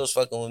urban tales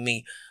fucking with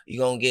me. You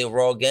gonna get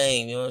raw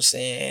game. You know what I'm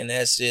saying? And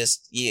that's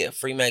just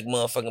free Mac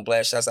motherfucking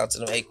Blast. Shouts out to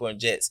them Acorn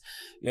Jets.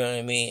 You know what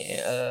I mean?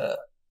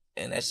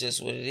 And that's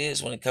just what it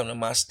is when it comes to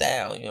my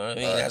style. You know what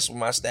I mean? Right. That's what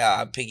my style.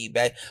 I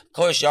piggyback. Of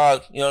course,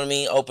 y'all. You know what I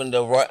mean? Open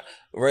the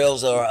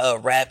rails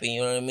of rapping.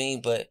 You know what I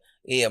mean? But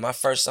yeah, my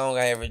first song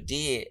I ever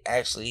did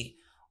actually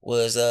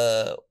was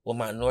with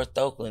my North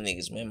Oakland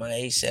niggas, man, my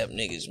ASAP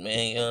niggas,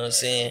 man, you know what I'm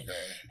saying?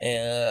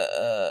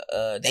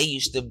 Okay. And they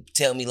used to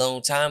tell me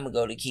long time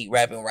ago to keep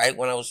rapping right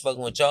when I was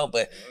fucking with y'all,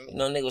 but you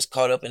know, niggas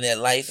caught up in that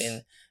life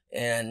and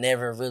I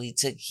never really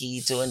took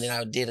heed to it. And then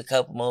I did a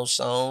couple more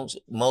songs.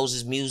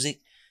 Moses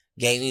Music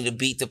gave me the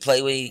beat to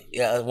play with,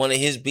 one of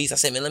his beats. I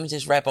said, man, let me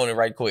just rap on it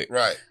right quick.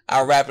 Right.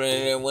 I rapped on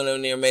it and went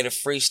on there and made a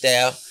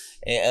freestyle.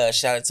 And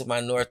shout out to my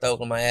North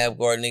Oakland, my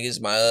Abgard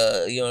niggas,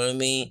 my you know what I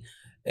mean?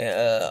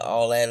 And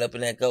all that up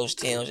in that Ghost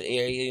Towns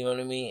area, you know what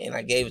I mean? And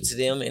I gave it to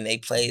them and they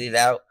played it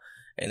out.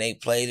 And they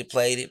played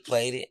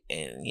it,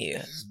 and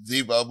yeah.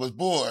 Debo was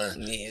born.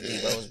 Yeah,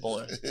 Debo was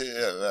born. Yeah, right.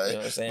 You know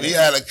what I'm saying? We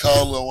had a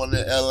cold one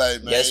in LA,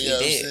 man. Yes, we did.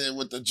 What I'm saying?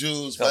 With the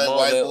Jews, man,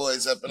 white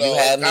boys up in all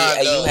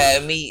you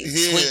had me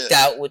tweaked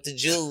out with the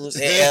Jews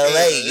in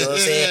LA, you know what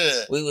I'm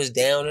saying? We was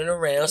down and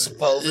around,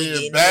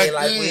 supposedly getting in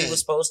like we was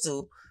supposed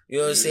to. You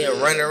know what I'm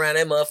saying? Running around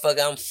that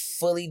motherfucker, I'm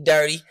fully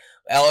dirty.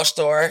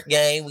 All-Star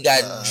game. We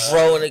got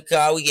Dro in the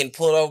car. We getting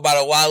pulled over by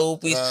the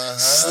Wahoopies.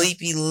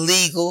 Sleepy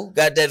legal.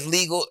 Got that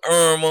legal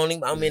on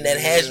him. I'm in that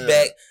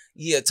hatchback.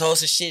 Yeah,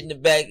 tossing shit in the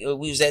back. We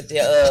was at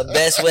the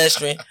Best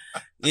Western.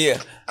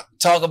 Yeah.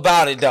 Talk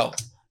about it, though.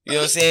 You know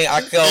what I'm saying?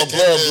 I call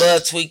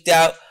Blood tweaked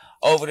out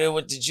over there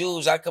with the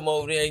Jews. I come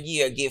over there and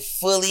get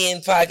fully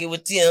in pocket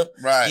with them.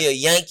 Right. Yeah,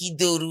 Yankee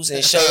doodles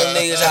and show them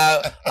niggas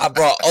how I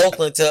brought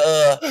Oakland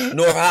to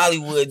North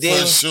Hollywood.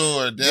 Then, for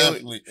sure,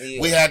 definitely.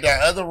 We had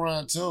that other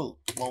run too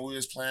when we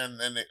was playing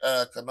in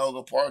the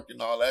Canoga Park and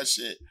all that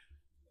shit.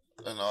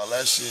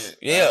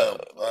 Yeah.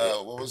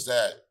 What was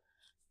that?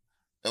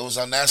 It was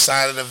on that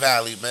side of the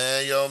valley,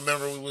 man. Y'all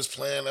remember we was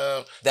playing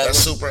that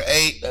Super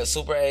 8? That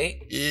Super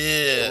 8?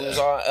 Yeah. It was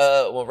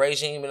on when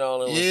Regime and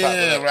all them was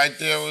popping up. Right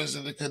there was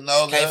in the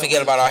Canoga. Can't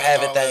forget about our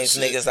Having Things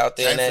niggas out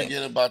there. Can't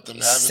forget about them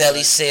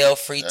Selly Sale,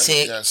 Free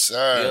Tick. Yes,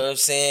 sir. You know what I'm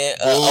saying?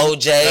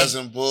 OJ.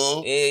 Cousin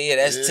Bull. Yeah,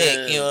 that's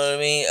Tick. You know what I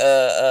mean?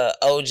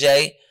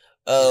 OJ.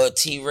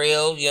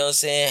 T-Real, you know what I'm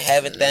saying?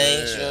 Having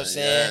Things, you know what I'm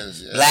saying?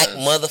 Yes. Black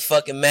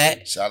motherfucking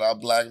Matt. Shout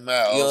out Black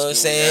Matt. You know what I'm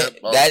saying?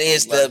 That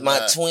is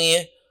my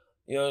twin.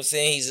 You know what I'm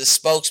saying? He's a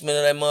spokesman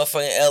of that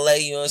motherfucking LA,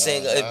 you know what I'm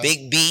saying?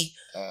 Big B.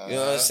 You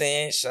know what I'm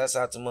saying? Shouts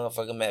out to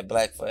motherfucking Matt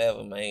Black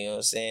forever, man. You know what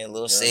I'm saying?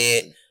 Lil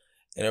Said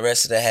and the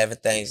rest of the Having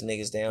Things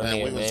niggas down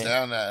here, man. We was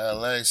down at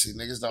LA. See,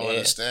 niggas don't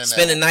understand that.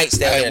 Spending nights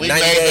down here. We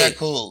made that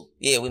cool.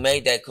 Yeah, we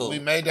made that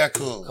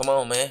cool. Come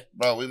on, man.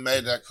 Bro, we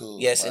made that cool.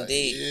 Yes, like,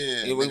 indeed.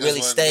 Yeah, we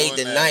really stayed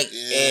the night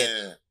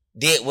and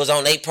was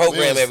on their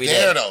program every day.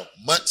 There though,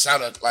 months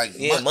out of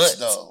months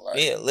though. Like,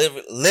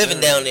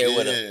 living down there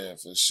with them. Yeah,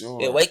 for sure.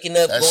 Yeah, waking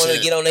up, going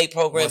to get on their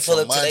program, pull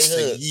up to their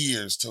hood.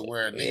 Years to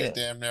where niggas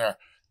damn near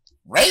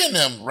Ray and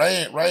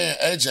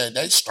AJ,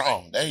 they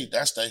strong.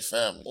 That's their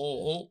family.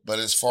 Mm-hmm. But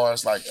as far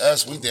as like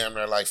us, we damn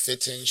near like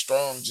 15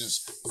 strong,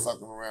 just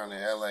fucking around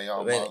in LA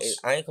almost. Man,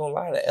 I ain't gonna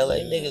lie, the LA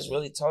niggas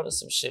really taught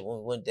us some shit when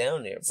we went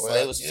down there, boy.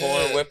 They was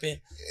foreign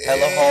whipping,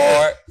 hella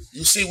hard.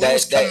 You see, we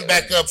was coming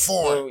back up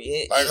foreign.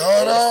 Like,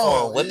 hold on.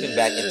 Foreign whipping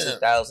back in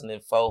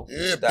 2004.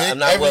 Yeah, I'm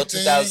not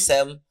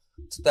 2007,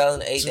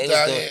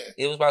 2008.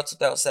 It was about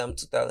 2007,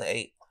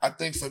 2008. I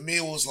think for me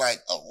it was like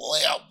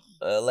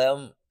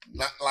 11.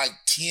 Not like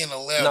 10,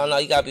 11. No,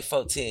 you gotta be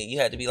 14. You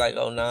had to be like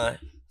 09.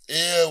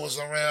 Yeah, it was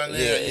around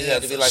there. Yeah, you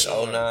had to be like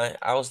sure. 09.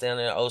 I was down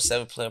there in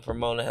 07 playing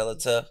Pomona, hella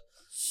tough.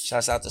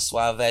 Shouts out to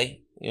Suave.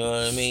 You know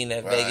what I mean?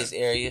 That Vegas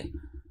area.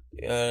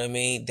 You know what I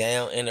mean?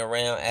 Down and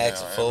around,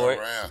 asking for it.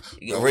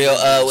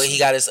 Real, he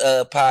got his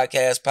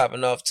podcast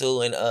popping off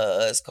too, and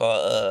it's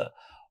called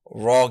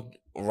Raw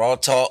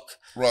Talk.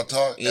 Raw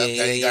Talk. Yeah,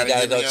 okay, you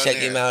gotta go check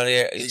him out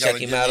there. Check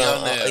him out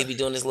on. He be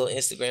doing this little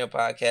Instagram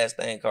podcast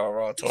thing called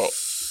Raw Talk.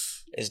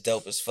 It's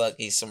dope as fuck.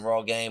 He's some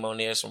raw game on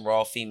there, some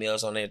raw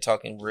females on there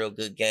talking real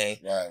good game.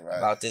 Right.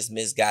 About this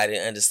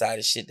misguided,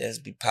 undecided shit that's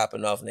be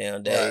popping off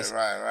nowadays.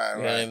 Right.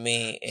 You know what I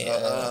mean?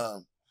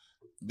 And,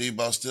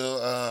 Debo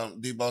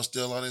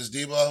still on his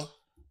Debo?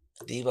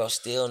 Debo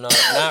still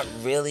not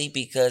really,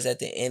 because at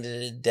the end of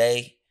the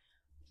day,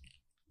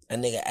 a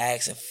nigga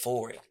asking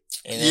for it.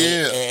 And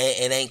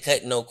it ain't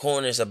cutting no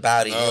corners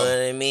about it. No. You know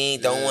what I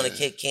mean? Don't want to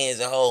kick cans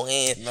and hold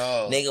hands.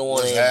 No. Nigga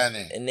want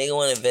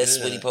to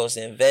invest what he supposed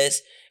to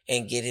invest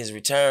and get his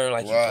return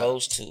like he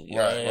supposed to. You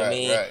know what I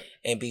mean? Right.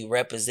 And be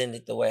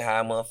represented the way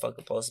how a motherfucker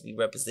supposed to be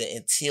represented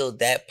until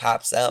that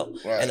pops out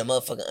and the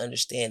motherfucker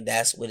understand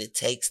that's what it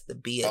takes to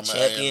be a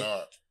champion.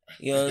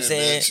 You know what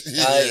I'm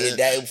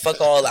saying? Fuck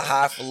all the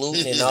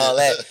highfalutin and all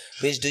that.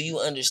 Bitch, do you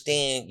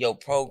understand your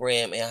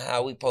program and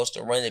how we supposed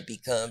to run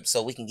it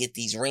so we can get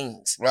these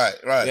rings? Right.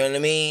 You know what I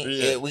mean?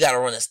 Yeah. We got to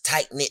run a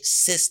tight-knit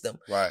system.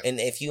 Right.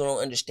 And if you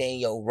don't understand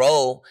your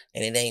role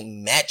and it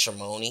ain't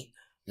matrimony,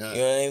 you know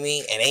what I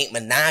mean? It ain't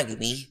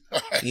monogamy.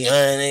 You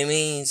know what I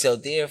mean? So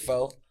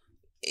therefore,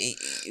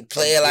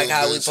 play it like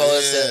how we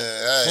supposed to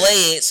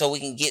play it so we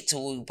can get to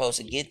what we supposed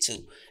to get to.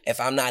 If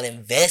I'm not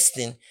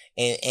investing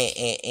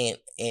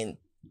and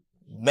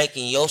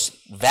making your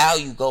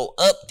value go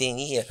up, then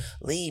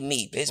leave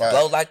me, bitch.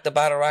 Blow like the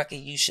bottle rocket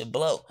you should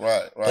blow.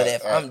 Right. But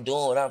if I'm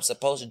doing what I'm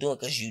supposed to do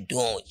because you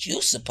doing what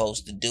you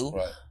supposed to do.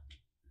 Right.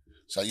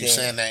 So you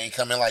saying they ain't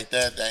coming like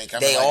that? They ain't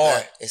coming like that?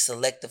 They are. It's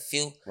select a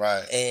few.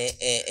 Right.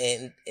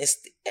 And it's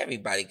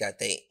everybody got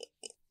their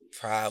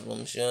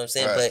problems, you know what I'm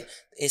saying? Right. But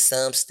it's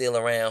some still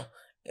around,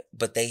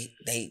 but they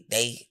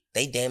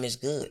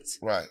damaged goods.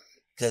 Right.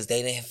 Because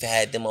they didn't have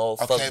had them old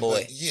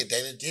fuckboy. Yeah,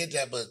 they did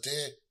that, but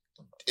then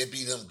it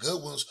be them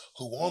good ones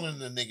who wanted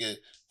the nigga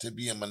to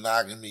be in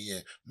monogamy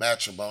and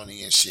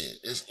matrimony and shit.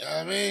 You know what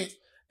I mean?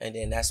 And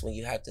then that's when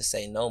you have to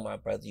say, no, my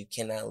brother, you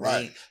cannot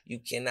lead. You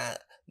cannot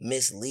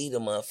mislead a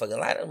motherfucker. A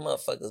lot of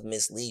motherfuckers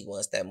mislead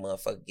once that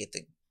motherfucker get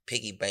the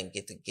piggy bank,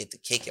 get the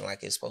kicking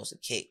like it's supposed to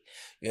kick.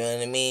 You know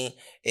what I mean?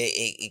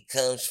 It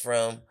comes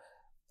from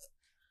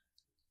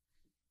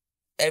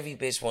every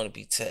bitch want to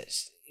be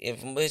touched.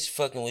 If a bitch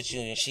fucking with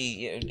you and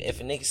if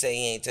a nigga say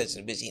he ain't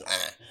touching the bitch, he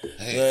lying.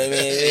 You know what I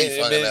mean?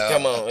 Bitch,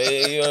 come on.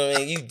 You know what I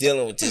mean? You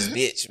dealing with this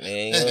bitch, man.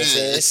 You know what I'm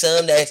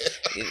saying?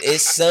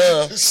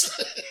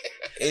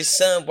 It's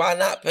some. Why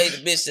not pay the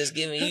bitch that's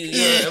giving you?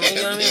 You know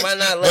what I mean? Why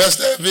not bust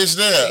that bitch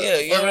down? Yeah,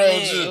 you know what I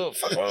mean?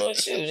 Fuck wrong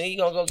with you? Then you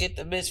gonna go get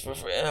the bitch for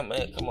free? Oh,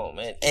 man, come on,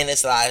 man. And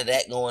it's a lot of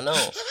that going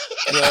on.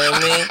 You know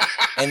what I mean?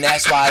 And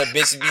that's why the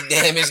bitch be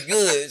damaged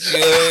goods.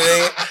 You know what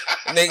I mean?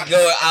 Nigga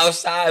go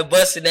outside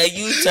busting that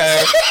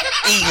U-turn,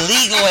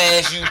 illegal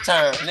ass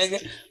U-turn,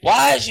 nigga.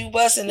 Why is you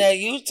busting that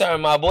U-turn,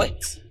 my boy?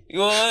 You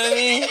know what I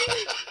mean?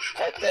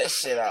 Cut that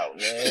shit out,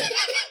 man.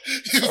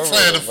 You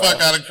playing the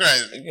fuck out of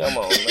crazy. Come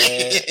on,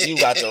 man. You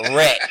got the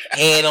wreck,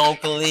 head-on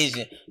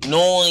collision,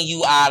 knowing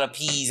you out of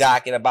peas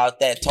hocking about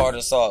that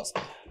tartar sauce.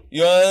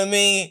 You know what I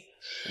mean?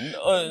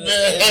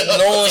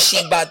 Knowing she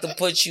about to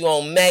put you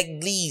on Mac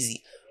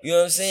Bleezy. You know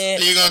what I'm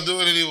saying? You gonna do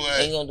it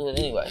anyway. You know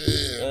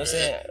what I'm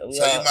saying?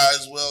 So you might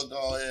as well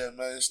go ahead,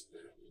 man.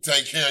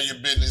 Take care of your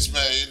business,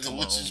 man. Come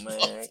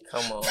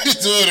on, man.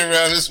 Do it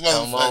around this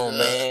motherfucker. Come on,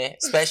 man.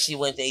 Especially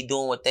when they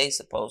doing what they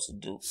supposed to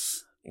do.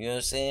 You know what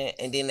I'm saying?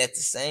 And then at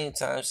the same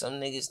time, some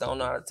niggas don't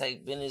know how to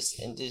take business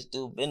and just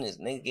do business.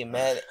 Niggas get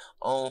mad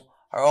on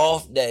her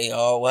off day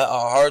or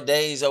her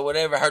days or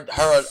whatever, her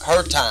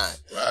time.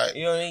 Right.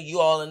 You know what I mean? You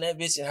all in that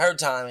bitch in her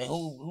time, and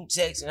who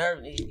texting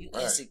her? You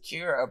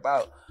insecure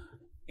about.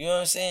 You know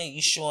what I'm saying?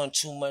 You showing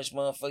too much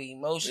motherfucking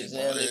emotions.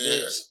 Now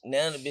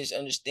the bitch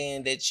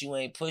understand that you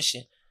ain't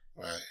pushing.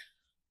 Right.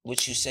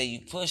 What you say you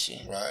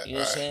pushing. Right. You know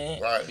what I'm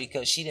saying? Right.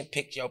 Because she didn't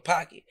pick your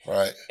pocket.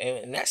 Right.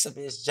 And that's a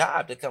bitch's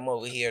job to come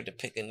over here to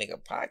pick a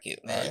nigga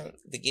pocket, man. Right.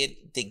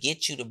 To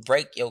get you to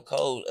break your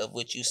code of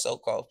what you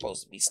so-called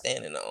supposed to be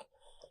standing on.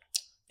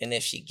 And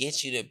if she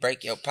gets you to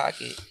break your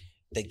pocket,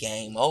 the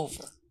game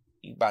over.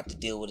 You about to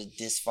deal with a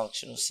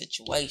dysfunctional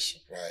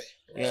situation. Right.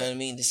 You know what I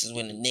mean? This is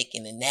when the nick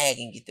and the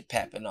nagging get the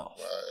papping off.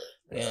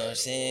 Right. You know what I'm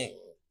saying?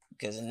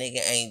 Because a nigga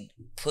ain't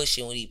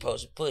pushing what he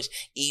supposed to push.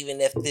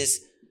 Even if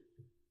this,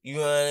 you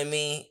know what I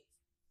mean,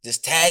 this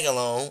tag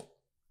along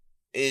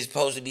is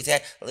supposed to be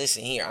tag.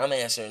 Listen here, I'm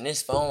answering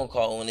this phone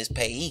call when this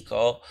payee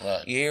call.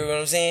 Right. You hear what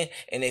I'm saying?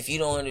 And if you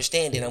don't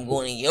understand it, I'm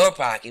going in your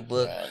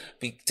pocketbook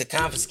to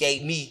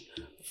confiscate me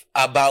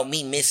about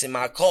me missing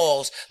my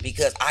calls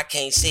because I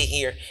can't sit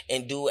here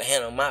and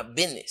handle my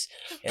business.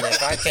 And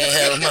if I can't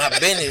handle my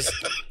business,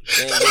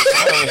 then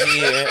I'm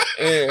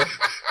here.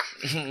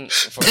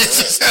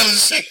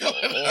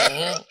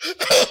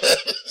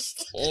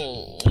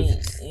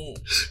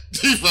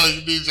 For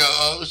you need your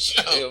own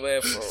show. Yeah,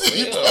 man, for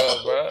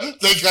real, bro.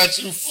 They got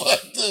you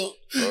fucked up.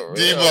 For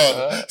real,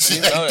 Debo. See,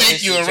 they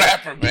think you a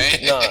rapper, man.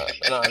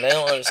 No, they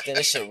don't understand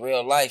this shit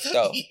real life,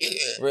 though. Yeah.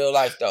 Real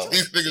life, though.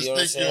 These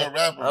niggas think you a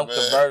rapper, I'm man.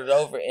 converted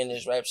over in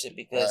this rap shit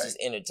because it's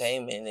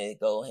entertainment and it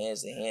go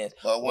hands in hands.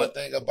 But one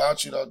thing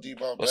about you, though, Debo,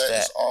 man,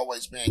 it's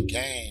always been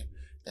game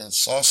and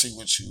saucy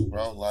with you,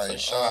 bro. Like, for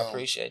sure, I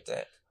appreciate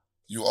that.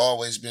 You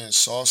always been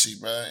saucy,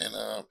 bro, and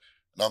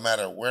No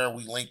matter where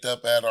we linked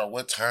up at or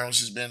what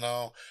terms it's been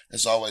on,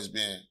 it's always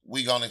been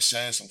we gonna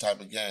exchange some type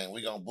of game.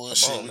 We gonna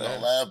bullshit, we gonna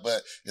laugh,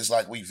 but it's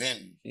like we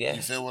venting. Yeah.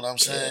 You feel what I'm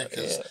saying?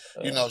 Because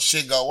you know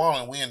shit go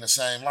on and we in the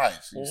same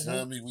life. You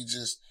feel me? We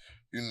just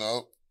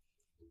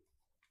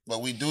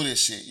but we do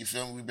this shit. You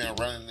feel me? We've been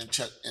running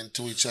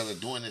into each other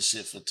doing this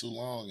shit for too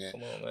long.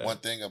 And one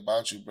thing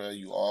about you, bro,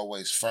 you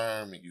always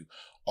firm and you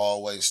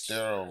always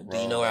sterile, bro.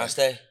 Do you know where I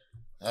stay?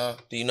 Huh?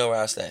 Do you know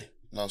where I stay?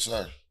 No,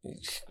 sir.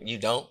 You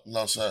don't?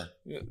 No, sir.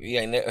 You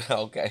ain't never,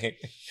 okay.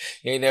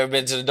 You ain't never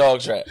been to the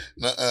dog trap?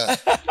 Nuh-uh.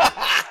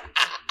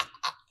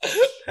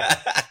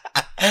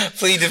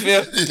 Plead the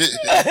fifth?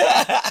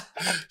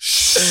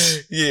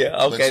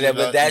 Yeah, okay.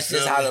 But that's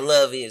just how the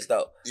love is,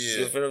 though. Yeah.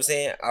 You feel what I'm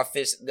saying?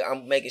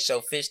 I'm making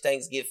sure fish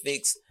tanks get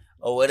fixed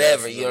or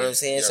whatever. Definitely. You know what I'm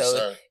saying? Yes,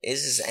 so it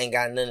just ain't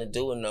got nothing to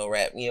do with no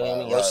rap. You know what I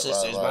mean? Your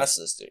sister is my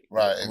sister.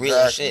 Right.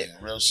 Real shit.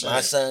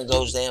 My son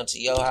goes down to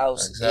your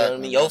house. Exactly. You know what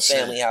I mean? Your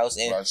family house.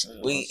 And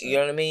you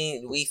know what I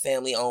mean? We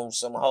family own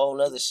some whole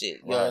other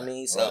shit. You know what I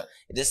mean? So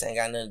this ain't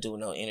got nothing to do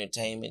with no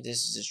entertainment.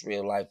 This is just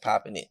real life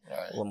popping it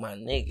with my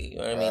nigga. You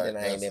know what I mean? That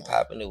I ain't been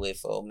popping it with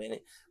for a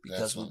minute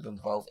because we've been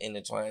both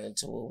intertwined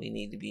into what we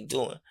need to be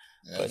doing.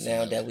 But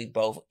now that we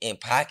both in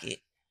pocket,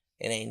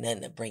 it ain't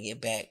nothing to bring it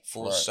back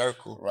full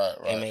circle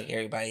and make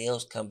everybody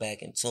else come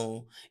back in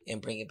tune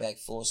and bring it back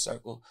full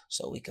circle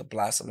so we could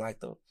blossom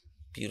like the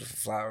beautiful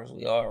flowers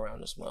we are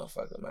around this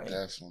motherfucker, man.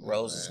 Definitely,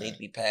 roses need to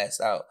be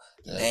passed out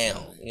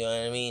now. You know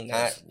what I mean?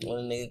 Not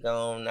when a nigga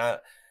gone,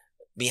 not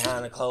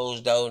behind a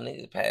closed door,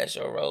 nigga, pass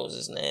your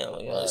roses now.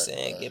 You know what I'm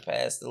saying? Get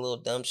past the little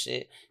dumb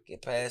shit.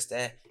 Get past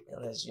that.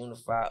 And let's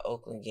unify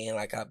Oakland again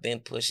like I've been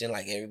pushing,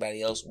 like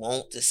everybody else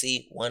want to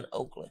see one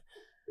Oakland.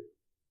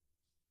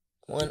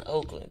 One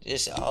Oakland.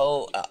 Just a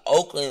whole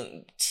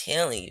Oakland,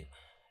 telling you,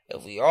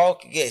 if we all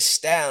could get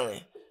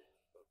styling,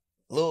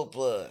 Lil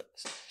Blood,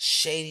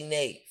 Shady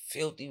Nate,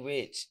 Filthy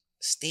Rich,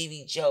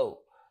 Stevie Joe,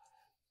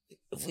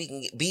 if we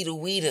can be the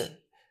Weeder,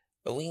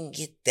 but we can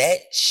get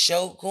that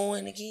show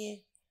going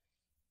again,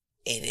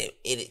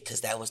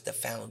 because that was the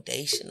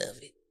foundation of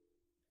it.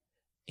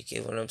 You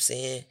get what I'm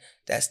saying?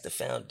 That's the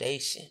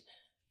foundation.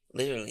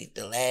 Literally,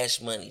 the Lash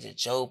Money, the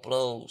Joe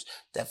Blows,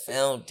 the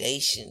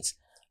foundations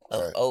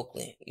of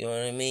Oakland. You know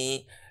what I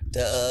mean?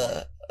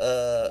 The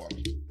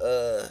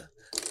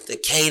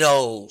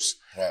Katos,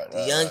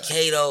 the young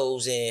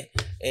Katos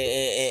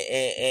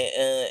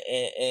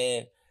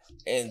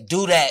and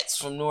Dudats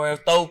from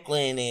North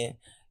Oakland, and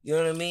you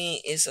know what I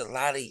mean? It's a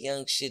lot of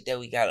young shit that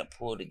we gotta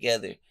pull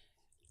together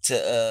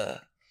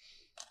to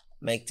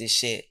make this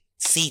shit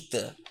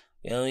Sita.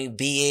 You know what I mean?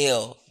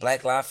 BL,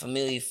 Black Lives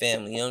Familia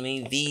Family, you know what I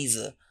mean?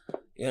 Visa.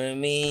 You know what I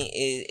mean?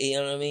 You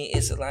know what I mean?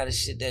 It's a lot of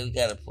shit that we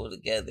gotta pull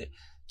together.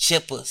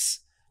 Chippers.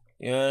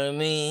 You know what I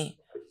mean?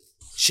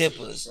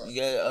 Chippers.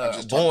 You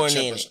got Born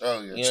in it.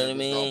 You know what I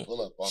mean?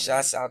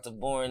 Shouts out to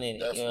Born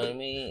in it. You know what I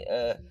mean?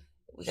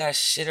 We got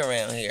shit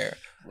around here.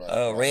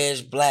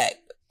 Reg Black,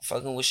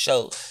 fucking with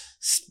show.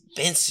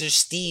 Spencer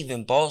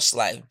Steven, Boss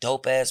Life,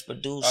 dope ass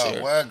producer.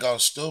 Oh, well, go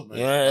stupid.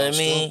 You know what I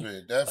mean?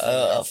 Stupid. Definitely.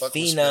 A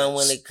phenom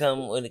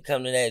when it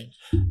come to that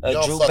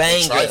Drew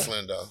Banger.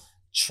 Trifling though.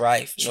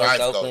 Trife. North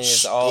Oakland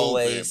is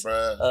always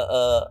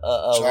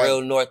a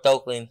real North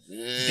Oakland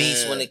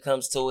beast when it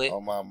comes to it.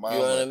 Oh, my mama.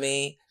 You know what I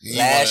mean?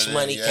 Lash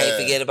Money,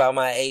 can't forget about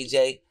my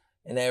AJ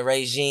and that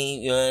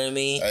regime. You know what I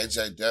mean?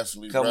 AJ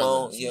definitely. Come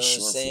on, you know what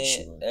I'm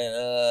saying?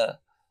 And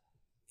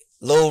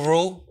Lil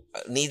Rue,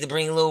 need to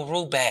bring Lil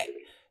Rue back.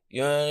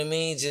 You know what I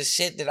mean? Just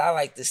shit that I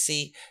like to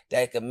see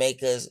that could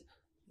make us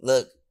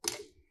look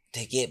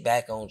to get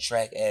back on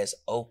track as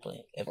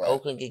Oakland. If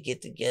Oakland could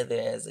get together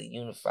as a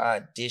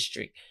unified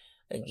district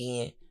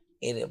again,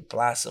 it'll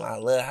blossom. I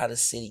love how the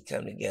city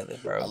come together,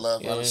 bro. I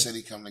love how the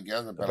city come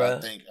together, but I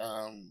think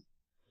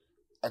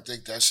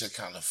that shit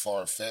kind of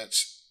far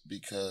fetched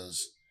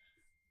because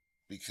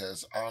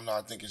I don't know.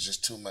 I think it's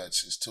just too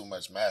much. It's too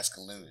much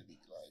masculinity.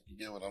 Like, you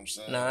get what I'm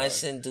saying? Nah,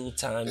 it's in due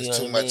time. It's you know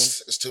too what much. I mean?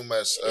 It's too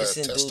much it's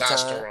in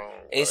testosterone.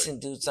 It's in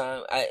due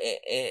time.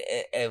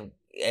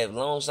 As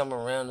long as I'm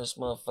around this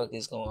motherfucker,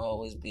 it's gonna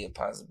always be a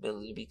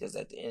possibility because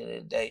at the end of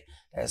the day,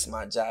 that's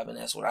my job and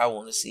that's what I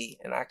want to see.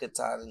 And I could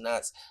tie the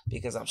knots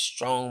because I'm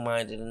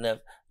strong-minded enough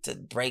to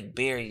break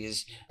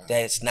barriers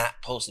that's not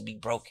supposed to be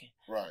broken.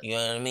 Right. You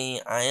know what I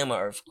mean? I am an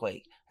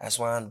earthquake. That's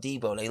why I'm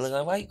Debo. They look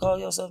like, why you call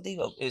yourself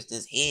Debo? It's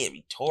this head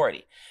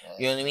retarded.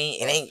 You know what I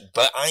mean? It ain't,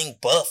 but I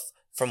ain't buff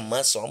from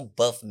muscle. I'm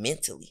buff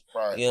mentally.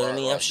 Right, you know what I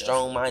mean? I'm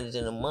strong-minded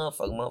in a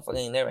motherfucker. Motherfucker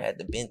ain't never had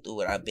to been through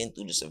what I've been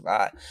through to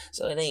survive.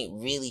 So it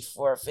ain't really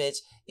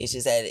far-fetched. It's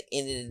just at the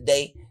end of the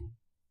day,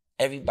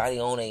 everybody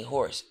on a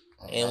horse.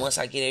 And once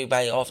I get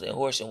everybody off their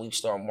horse and we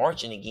start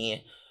marching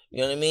again,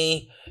 you know what I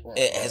mean?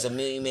 As a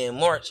million-man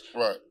march,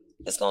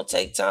 it's going to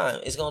take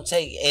time. It's going to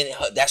take,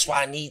 and that's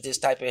why I need this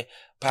type of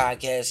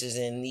podcasts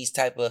and these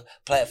type of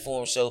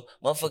platforms so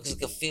motherfuckers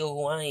can feel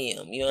who I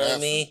am. You know what I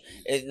mean?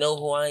 And know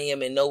who I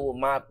am and know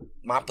what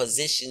my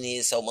position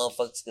is so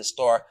motherfuckers can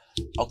start,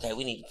 okay,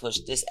 we need to push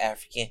this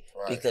African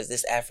because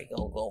this African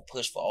gonna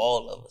push for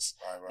all of us.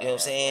 You know what I'm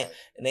saying?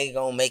 And they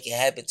gonna make it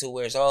happen to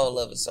where it's all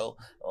of us. So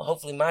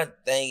hopefully my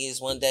thing is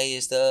one day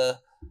is to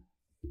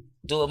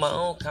do my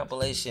own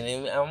compilation,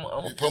 and I'm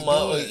gonna put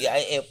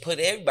and put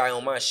everybody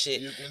on my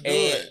shit.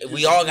 And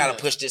we all gotta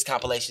push this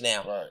compilation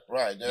out.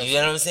 Right. You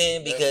know what I'm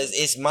saying? Because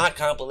it's my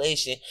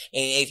compilation, and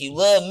if you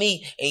love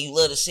me and you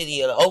love the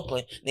city of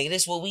Oakland, nigga,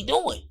 this is what we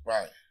doing.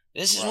 Right.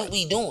 This is what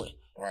we doing.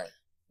 Right.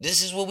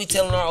 This is what we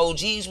telling our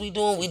OGs we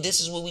doing.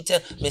 This is what we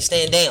tell. Man,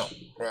 stand down.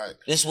 Right.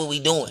 This is what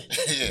we doing.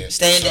 Yeah.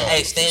 Stand down.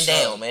 Hey, stand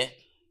down, man.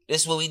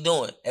 This is what we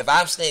doing. If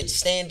I'm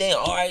stand down,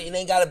 all right, it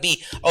ain't gotta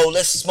be,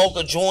 let's smoke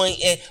a joint,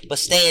 but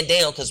stand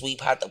down because we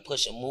have to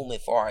push a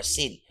movement for our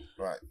city.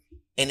 Right.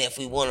 And if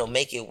we want to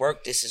make it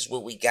work, this is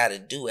what we gotta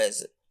do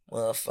as a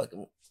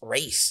motherfucking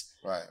race.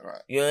 Right.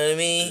 You know what I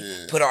mean?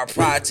 Yeah. Put our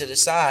pride to the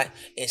side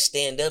and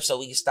stand up so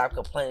we can stop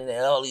complaining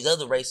that all these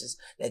other races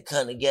that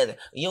come together.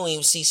 You don't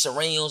even see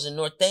Serranos and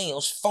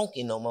Norteños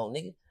funky no more,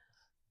 nigga.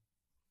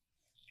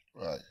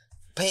 Right.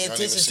 Pay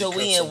attention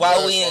to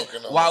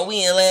while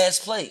we in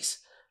last place.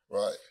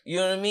 Right. You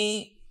know what I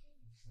mean?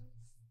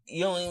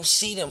 You don't even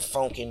see them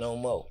funky no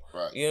more.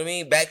 Right. You know what I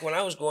mean? Back when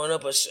I was growing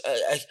up,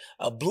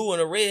 a blue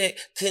and a red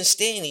couldn't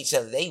stand each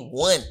other. They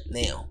won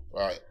now.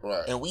 Right.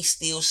 And we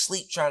still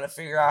sleep trying to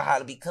figure out how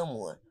to become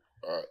one.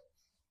 Right.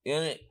 You know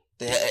what I mean?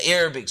 The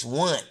Arabics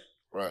won.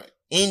 Right.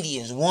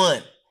 Indians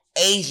won.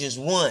 Asians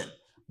won.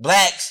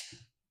 Blacks,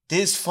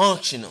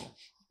 dysfunctional.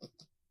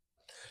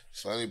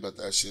 Funny, but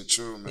that shit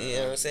true, man. You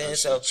know what I'm saying?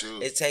 So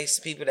it takes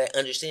people that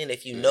understand.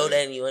 If you know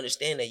that and you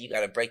understand that, you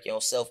got to break your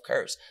own self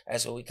curse.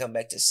 That's where we come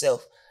back to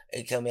self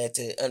and come back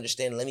to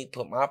understand. Let me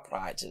put my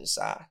pride to the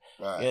side.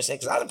 Right. You know what I'm saying?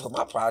 Because I done put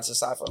my pride to the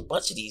side for a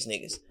bunch of these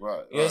niggas.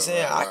 Right. You know what I'm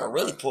saying? I can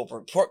really pull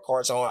report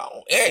cards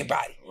on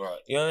everybody. Right.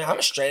 You know what I mean? I'm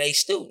a straight A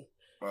student.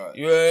 Right.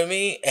 You know what I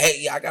mean?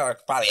 Hey, I got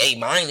probably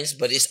A-,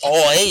 but it's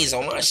all A's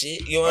on my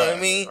shit. You know what I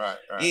mean? Right.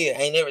 Yeah,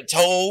 I ain't never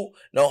told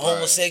no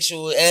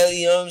homosexual,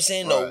 you know what I'm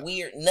saying? No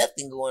weird,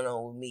 nothing going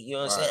on with me. You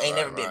know what I'm saying? I ain't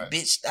never been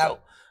bitched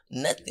out,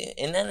 nothing.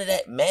 And none of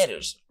that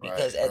matters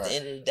because at the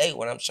end of the day,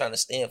 what I'm trying to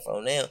stand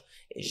for now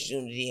is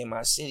unity in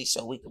my city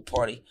so we can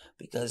party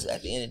because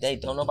at the end of the day,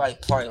 don't nobody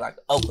party like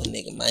an Oakland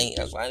nigga, man.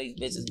 That's why these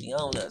bitches be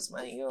on us,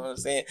 man. You know what I'm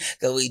saying?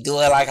 Because we do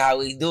it like how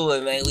we do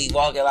it, man. We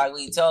walking like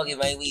we talking,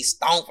 man. We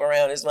stomp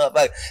around this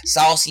motherfucker.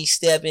 Saucy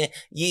stepping.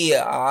 Yeah,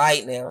 all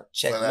right now.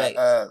 Checkmate.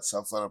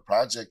 So for the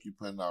project you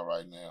putting out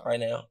right now.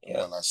 Yeah.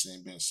 Well, I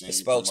been seeing the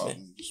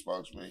spokesman. The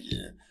spokesman,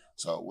 yeah.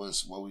 So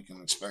what we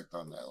can expect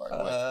on that?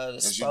 Like,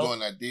 is you doing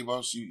that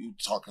Debo? So you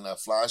talking that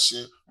fly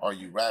shit? Or are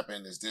you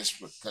rapping? Is this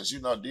because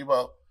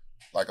Debo?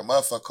 Like a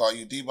motherfucker call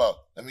you Debo.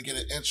 Let me get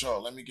an intro.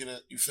 Let me get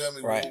it. You feel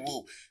me? Right.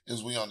 Woo.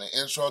 Is we on the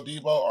intro,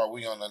 Debo, or are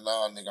we on the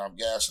nigga? I'm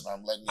gassing.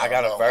 I'm letting you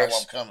know how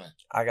I'm coming.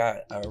 I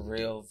got a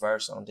real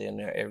verse on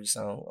there. Every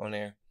song on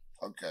there.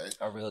 Okay.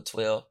 A real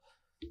 12.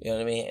 You know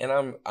what I mean?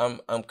 And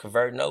I'm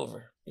converting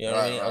over. You know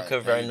what I mean? I'm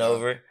converting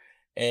over.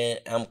 And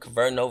I'm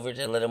converting over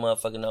to let a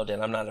motherfucker know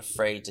that I'm not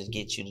afraid to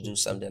get you to do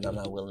something that I'm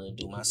not willing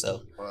to do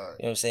myself. Right. You know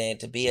what I'm saying?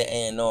 To be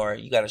an A&R,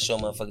 you got to show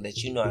a motherfucker that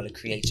you know how to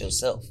create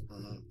yourself.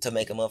 Mm-hmm. To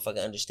make a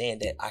motherfucker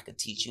understand that I could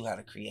teach you how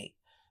to create.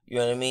 You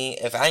know what I mean?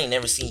 If I ain't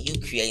never seen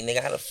you create,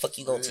 nigga, how the fuck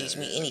you gonna teach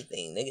me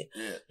anything, nigga?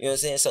 Yeah. You know what I'm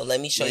saying? So let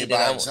me show you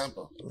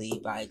that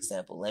lead by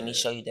example. Let me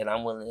show you that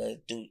I'm willing to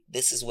do.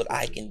 This is what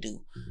I can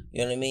do.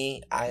 You know what I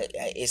mean?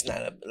 It's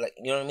not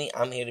you know what I mean?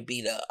 I'm here to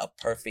be a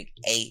perfect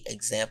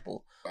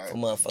example for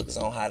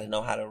motherfuckers on how to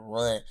know how to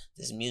run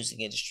this music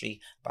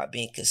industry by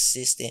being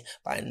consistent,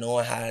 by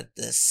knowing how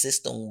the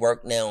system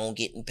work now on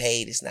getting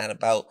paid. It's not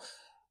about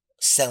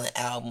selling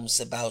albums,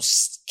 about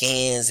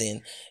scans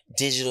and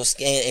digital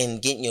scan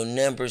and getting your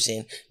numbers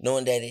and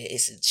knowing that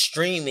it's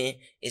streaming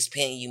is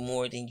paying you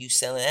more than you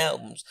selling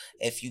albums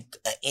if you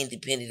an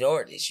independent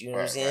artist. You know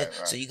what I'm saying?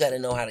 Right. So you got to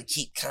know how to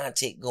keep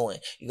content going.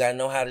 You got to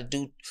know how to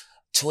do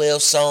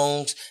 12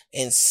 songs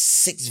and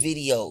 6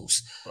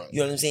 videos. Right. You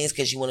know what I'm saying? It's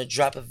because you want to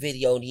drop a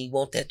video and you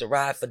want that to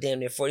ride for damn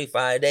near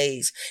 45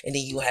 days. And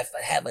then you have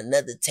to have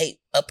another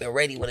tape up and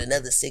ready with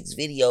another 6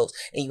 videos.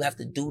 And you have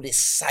to do this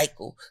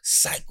cycle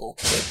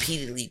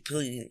repeatedly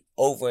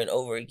over and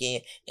over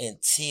again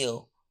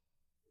until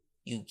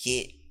you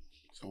get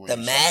the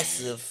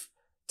massive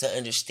to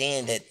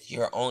understand that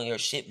you're on your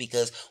shit,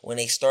 because when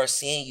they start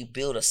seeing you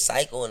build a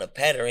cycle and a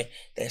pattern,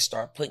 they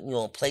start putting you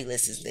on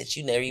playlists that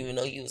you never even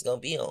know you was gonna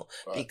be on,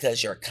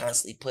 because you're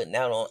constantly putting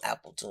out on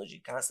Apple Tunes,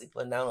 you're constantly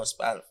putting out on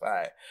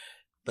Spotify.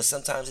 But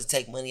sometimes it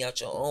takes money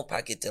out your own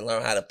pocket to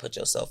learn how to put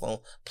yourself on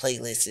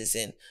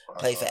playlists and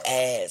play for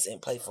ads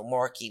and play for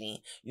marketing.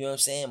 You know what I'm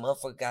saying?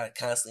 Motherfucker gotta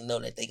constantly know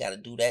that they gotta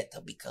do that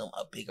to become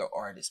a bigger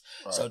artist.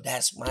 So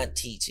that's my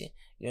teaching.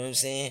 You know what I'm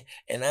saying?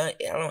 And I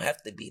don't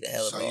have to be the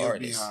hell of an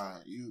artist.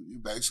 You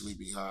basically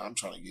behind. I'm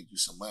trying to get you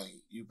some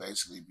money. You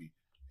basically be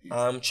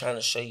I'm trying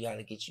to show you how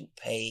to get you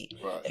paid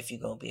Right. if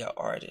you're going to be an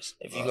artist.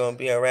 If you're going to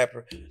be a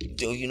rapper,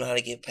 do you know how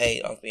to get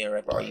paid off being a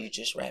rapper, or are you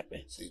just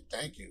rapping? See,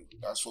 thank you.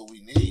 That's what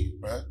we need,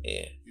 bro.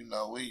 Yeah. You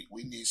know,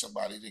 we need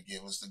somebody to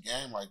give us the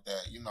game like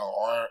that. You know,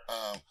 our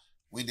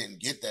we didn't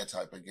get that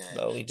type of game.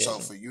 No, we didn't. So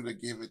for you to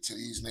give it to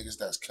these niggas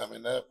that's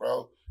coming up,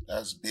 bro,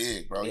 that's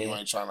big, bro. Yeah. You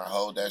ain't trying to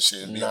hold that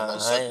shit and be on no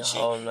sucker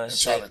shit and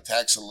try to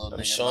tax a little I'm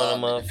nigga.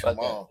 showing them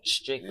motherfucking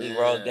strictly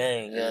raw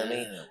game. You know what I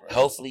mean? Bro.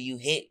 Hopefully you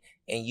hit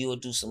and you'll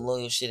do some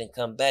loyal shit and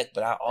come back.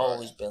 But I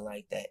always been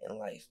like that in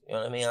life. You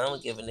know what I mean? I'm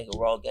gonna give a nigga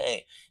raw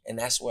game, and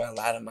that's where a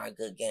lot of my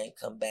good game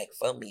come back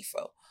from me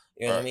for.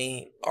 You know what I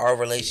mean? Our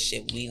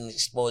relationship, we didn't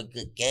exploit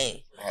good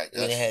game.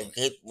 We done had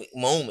good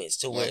moments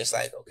to where it's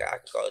like, okay, I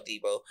can call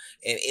Debo,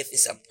 and if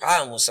it's a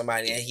problem with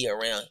somebody and he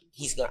around,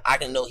 I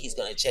can know he's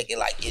gonna check it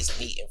like it's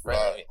me in front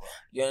of him.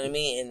 You know what I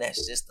mean? And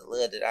that's just the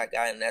love that I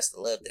got, and that's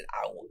the love that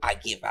I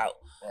give out.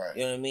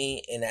 You know what I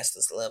mean? And that's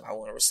the love I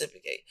want to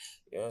reciprocate.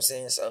 You know what I'm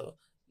saying? So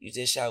you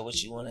dish out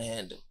what you want to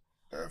handle.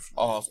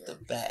 Off the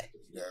bat.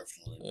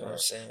 Definitely, you know what I'm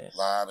saying? A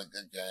lot of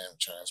good game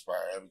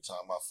transpire every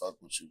time I fuck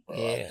with you, bro.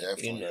 I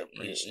definitely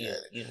appreciate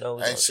it. You know,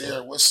 hey,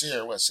 Sierra, what's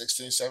Sierra? What,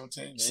 16,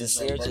 17?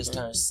 Sierra just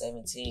turned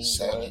 17.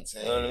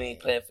 17. You know what I mean?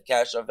 Playing for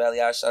Castro Valley.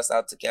 Shouts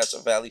out to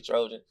Castro Valley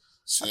Trojan.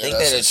 I think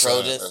they're the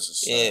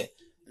Trojans. Yeah.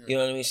 You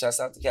know what I mean? Shouts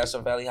out to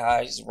Castro Valley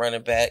High. He's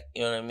running back.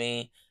 You know what I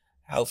mean?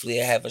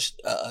 Hopefully, I have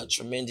a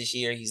tremendous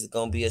year. He's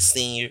going to be a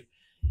senior.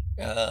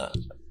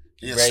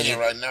 He's a senior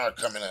right now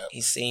coming up.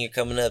 He's senior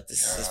coming up.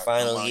 This is his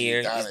final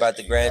year. He's about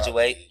to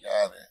graduate.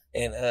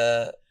 And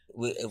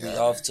we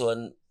off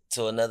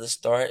to another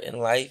start in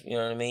life. You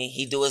know what I mean?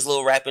 He do his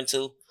little rapping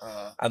too.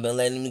 I've been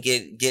letting him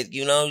get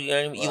you know what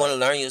I mean? You want to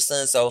learn your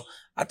son, so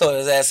I throw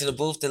his ass in the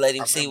booth to let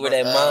him see where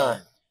that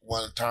mind.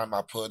 One time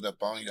I pulled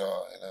up on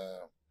y'all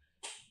and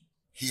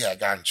he had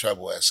got in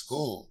trouble at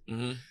school.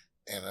 Mm-hmm.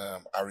 And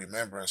I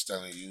remember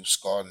instead of you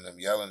scolding him,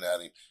 yelling at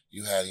him,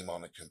 you had him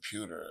on the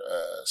computer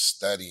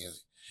studying.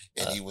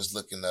 And he was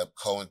looking up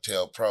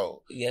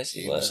COINTELPRO. Yes,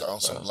 he was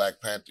on some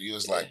Black Panther. He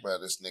was like, bro,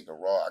 this nigga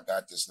raw. I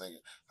got this nigga.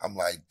 I'm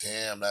like,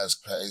 damn, that's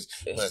crazy.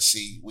 But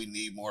see, we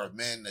need more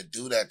men to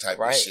do that type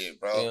of shit,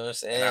 bro. You know what I'm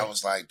saying? And I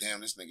was like,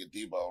 damn, this nigga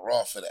Debo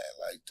raw for that.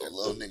 Like, the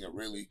little nigga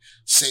really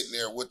sitting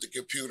there with the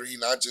computer. He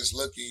not just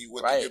looking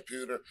with the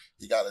computer.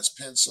 He got his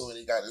pencil and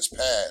he got his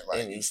pad.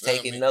 Like, and he's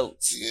taking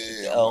notes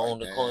on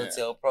the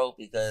COINTELPRO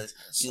because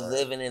you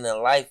living in a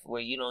life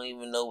where you don't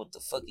even know what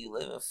the fuck you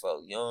living for.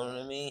 You know what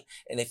I mean?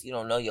 And if you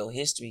don't know your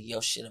history,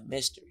 your shit a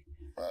mystery.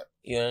 Right.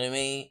 You know what I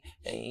mean?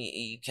 And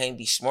you can't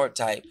be smart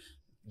type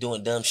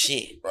doing dumb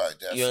shit. Right,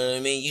 definitely. You know what I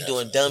mean? You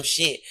doing dumb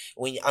shit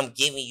when I'm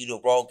giving you the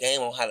raw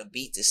game on how to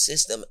beat the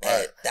system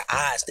at the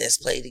odds that's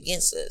played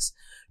against us.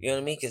 You know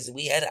what I mean? Because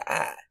we had an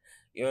eye.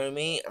 You know what I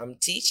mean? I'm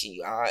teaching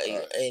you.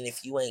 And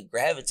if you ain't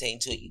gravitating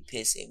to it, you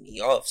pissing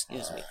me off.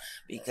 Excuse me.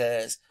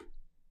 Because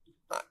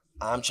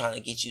I'm trying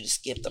to get you to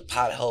skip the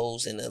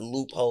potholes and the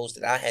loopholes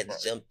that I had to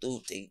jump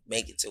through to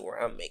make it to where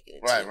I'm making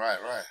it. Right.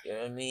 You know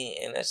what I mean?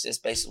 And that's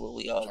just basically what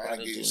we all got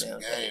to do now.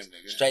 Game,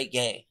 straight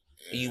game.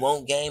 Yeah. You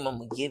want game, I'm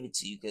going to give it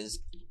to you because,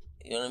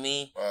 you know what I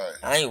mean? Right.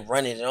 I ain't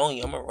running it on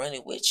you. I'm going to run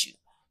it with you.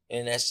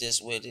 And that's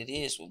just what it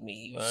is with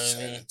me. You know what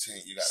I mean?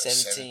 17. You got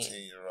 17.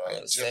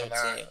 17-year-old.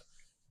 Gemini.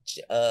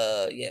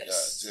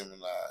 Yes. Yeah, Gemini,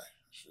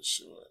 for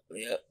sure.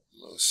 Yep.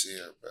 Lil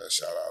Sierra, bro.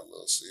 Shout out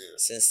Lil Sierra.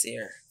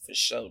 Sincere, for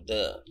sure,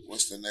 duh.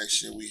 What's the next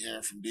shit we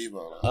hearing from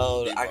Debo?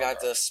 Oh, I got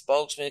the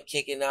spokesman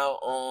kicking out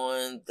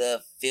on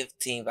the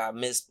 15th. I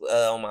missed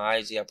on my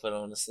IG. I put it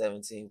on the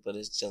 17th, but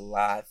it's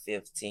July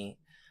 15th.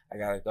 I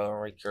gotta go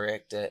and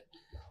recorrect that.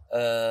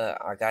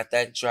 I got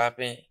that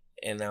dropping,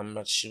 and I'm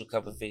gonna shoot a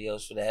couple of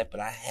videos for that. But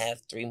I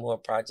have 3 more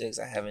projects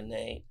I haven't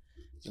named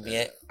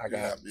yet. I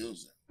got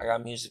music. I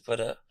got music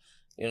put up.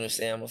 You know what I'm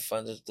saying? I'm a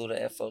funder through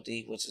the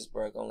FOD, which is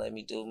bro gonna let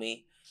me do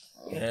me.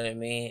 You know what I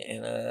mean?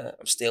 And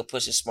I'm still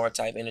pushing Smart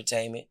Type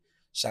Entertainment.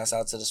 Shouts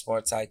out to the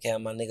Smart Type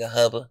Camp, my nigga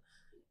Hubba.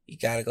 You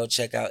gotta go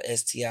check out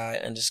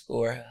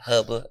STI_Hubba,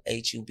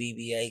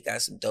 HUBBA.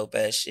 Got some dope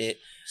ass shit.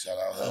 Shout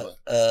out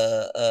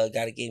Hubba.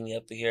 Gotta get me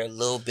up here.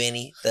 Lil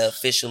Benny, the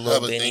official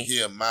Lil Benny. Hubba think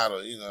he a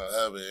model, you know,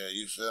 Hubba,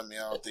 you feel me?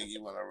 I don't think he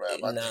wanna rap.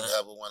 I think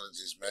Hubba wanna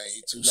just, man,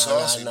 he too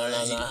saucy, man.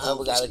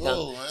 Hubba gotta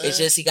come. Man. It's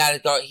just he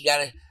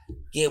gotta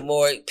get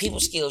more people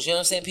skills, you know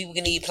what I'm saying? People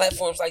can need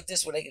platforms like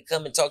this where they can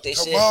come and talk their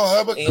shit. Come on,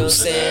 Hubba, you know what I'm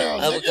saying?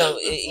 Hubba come,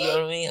 you know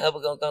what I mean?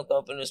 Hubba gonna come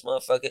up in this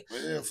motherfucker.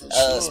 Yeah, for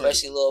sure.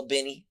 Especially Lil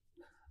Benny.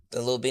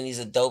 The Lil Benny's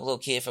a dope little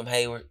kid from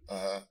Hayward. You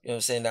know what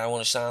I'm saying? That I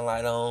want to shine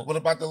light on. What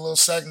about the little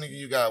sack nigga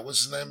you got?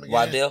 What's his name again?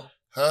 Wabdell.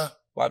 Huh?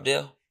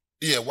 Wabdell.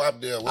 Yeah,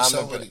 Wabdell. What's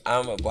up with him?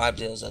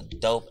 Wabdell's a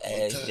dope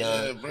ass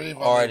young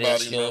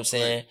artist. You know what I'm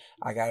saying?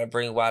 I gotta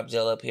bring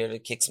Wabdell up here to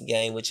kick some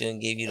game with you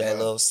and give you that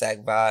little sack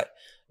vibe.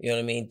 You know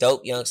what I mean?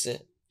 Dope youngster.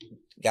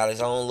 Got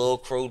his own little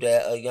crew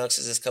that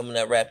youngsters is coming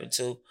up rapping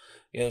too.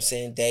 You know what I'm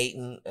saying?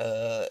 Dayton,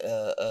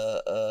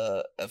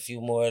 a few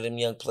more of them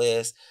young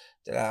players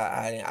that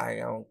I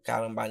don't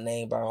call them by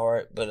name by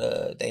heart,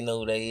 but they know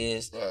who they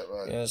is. Right. You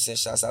know what I'm saying?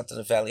 Shouts out to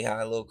the Valley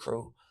High little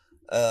crew.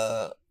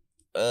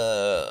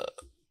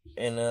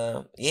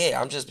 And yeah,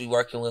 I'm just be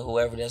working with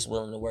whoever that's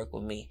willing to work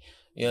with me.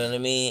 You know what I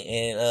mean?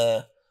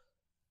 And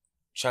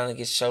trying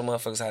to show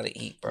motherfuckers how to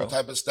eat, bro. What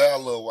type of style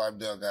Lil Wipe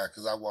Dell got?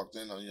 Because I walked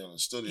in on you in the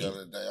studio the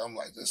other day. I'm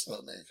like, this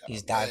little nigga.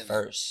 He's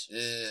diverse.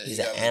 Yeah, he's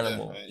an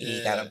animal. Yeah.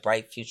 He got a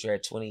bright future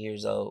at 20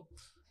 years old.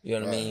 You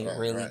know what I mean?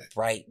 Really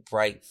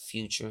bright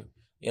future.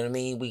 You know what I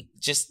mean? We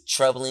just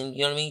troubling,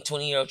 you know what I mean?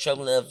 20-year-old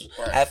troubling of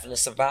having to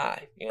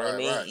survive. You know what I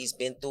mean? He's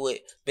been through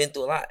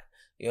a lot.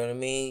 You know what I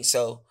mean?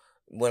 So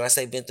when I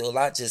say been through a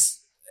lot,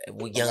 just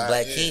with young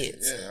black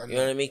kids. Yeah, you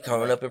know what I mean?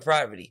 Growing up in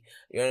poverty.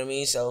 You know what I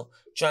mean? So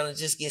trying to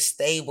just get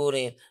stable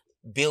and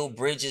build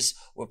bridges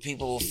where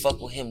people will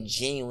fuck with him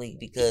genuinely,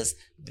 because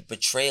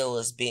betrayal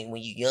is being,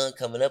 when you young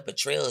coming up,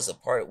 betrayal is a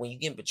part. When you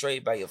get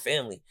betrayed by your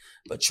family,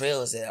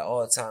 betrayal is at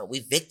all time. We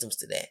victims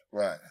to that.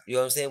 Right. You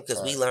know what I'm saying?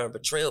 Because we learn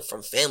betrayal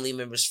from family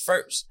members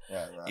first.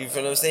 Right. You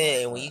feel what I'm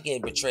saying? And when you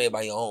get betrayed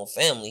by your own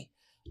family,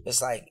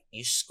 it's like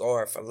you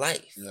scarred for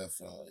life.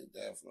 Definitely.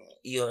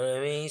 You know what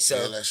I mean? So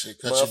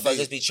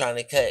motherfuckers be trying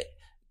to get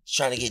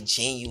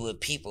genuine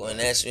people, and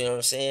that's, you know what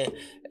I'm saying?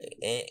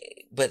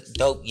 But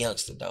dope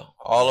youngster though,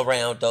 all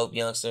around dope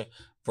youngster,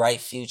 bright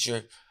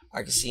future.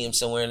 I can see him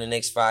somewhere in the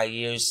next 5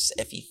 years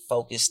if he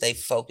stay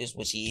focused,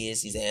 which he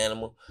is. He's an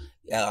animal.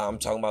 I'm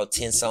talking about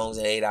 10 songs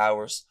in 8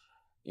 hours.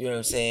 You know what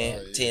I'm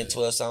saying? 10,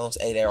 12 songs,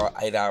 8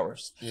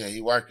 hours. Yeah, he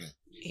working.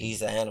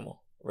 He's an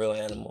animal, real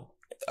animal.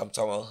 I'm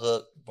talking about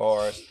hook,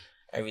 bars,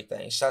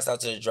 everything. Shouts out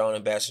to the drone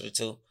ambassador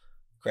too.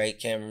 Great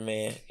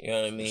cameraman, you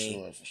know what I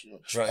mean? For sure.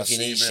 Drum, if you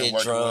need shit,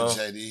 drum.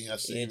 JD.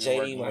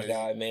 JD, my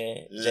guy,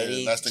 man. Yeah,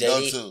 JD, that's the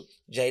go-to.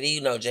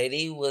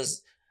 JD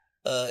was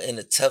in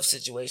a tough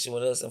situation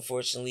with us,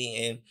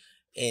 unfortunately,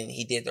 and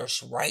he did the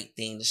right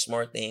thing, the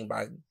smart thing,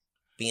 by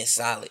being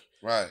solid.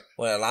 Right.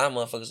 Well, a lot of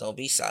motherfuckers don't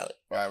be solid.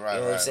 Right. You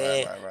know what I'm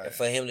saying? Right. And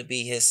for him to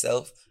be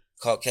himself,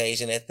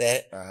 Caucasian at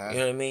that, you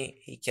know what I mean?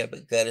 He kept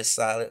it gutted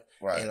solid.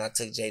 Right. And I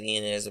took JD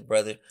in there as a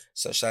brother.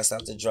 So shouts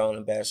out to Drone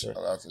Ambassador.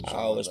 I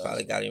always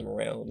probably got him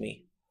around with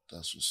me.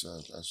 That's what's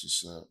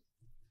up.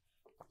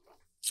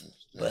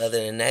 But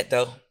other than that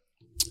though,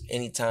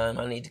 anytime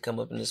I need to come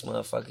up in this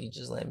motherfucker, you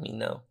just let me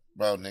know.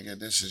 Bro, nigga,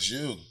 this is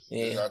you.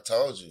 Yeah. I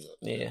told you.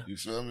 Yeah. You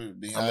feel me?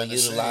 I'm gonna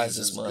utilize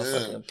this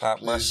motherfucker and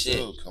pop my shit.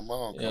 Come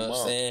on. You know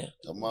what I'm saying?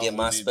 Come on. Get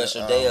my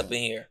special day up in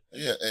here.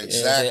 Yeah,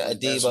 exactly. You know what I'm saying?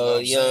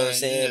 Adibo, you know what I'm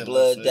saying? Yeah,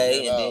 Blood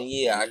Day. And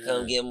then, I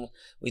come get him.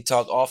 We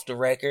talk off the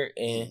record.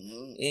 And,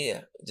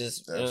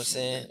 just, you know what I'm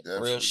saying?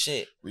 Real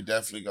shit. We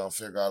definitely gonna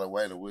figure out a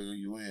way to wiggle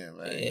you in,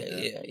 man.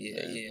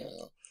 Yeah.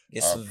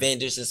 Get some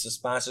vendors and some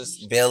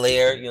sponsors. Bel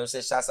Air, you know what I'm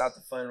saying? Shouts out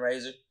to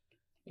Fundraiser.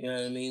 You know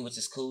what I mean? Which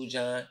is Cool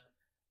John.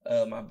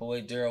 My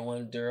boy Daryl,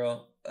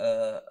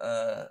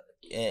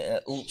 and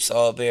Oops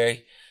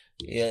Alberry.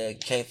 Yeah,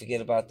 can't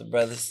forget about the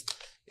brothers.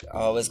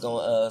 Always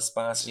gonna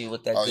sponsor you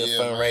with that good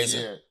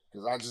fundraiser. Man,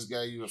 because I just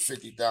gave you a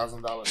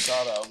 $50,000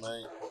 shout out,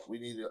 man. We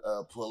need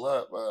to pull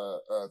up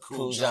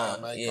Cool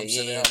John, man.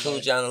 Yeah. Cool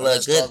John,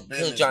 love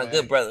good John,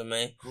 good brother,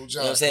 man. Cool John, you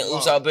know what I'm saying?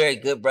 Oops Alberry,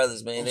 good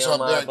brothers, man. Oops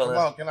Alberry, come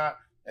on,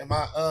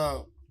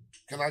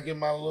 can I get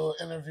my little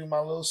interview,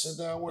 my little sit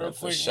down real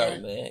quick,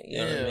 man? You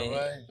know what I mean?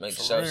 Man. Make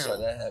sure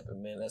that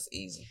happen, man. That's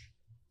easy.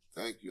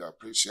 Thank you. I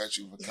appreciate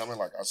you for coming.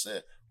 Like I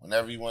said,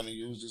 whenever you want to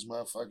use this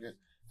motherfucker,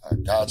 I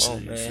got you.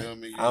 You feel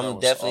me? I'm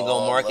definitely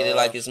gonna market it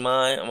like it's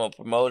mine. I'm gonna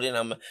promote it.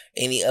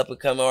 Any up and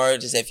coming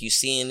artist. If you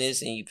seeing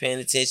this and you paying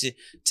attention,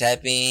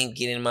 tap in,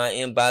 get in my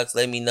inbox.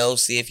 Let me know.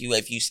 See if you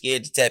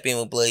scared to tap in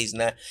with Blood.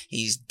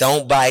 He's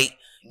don't bite.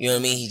 You know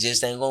what I mean? He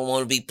just ain't gonna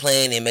want to be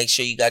playing, and make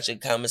sure you got your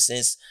common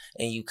sense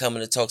and you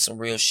coming to talk some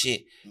real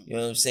shit. You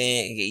know what I'm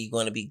saying? You're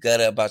gonna be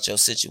gutted about your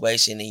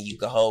situation, and you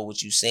can hold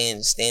what you saying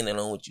and standing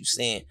on what you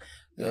saying.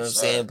 You know what I'm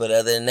saying? But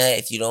other than that,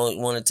 if you don't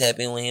want to tap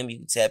in with him, you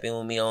can tap in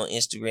with me on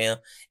Instagram,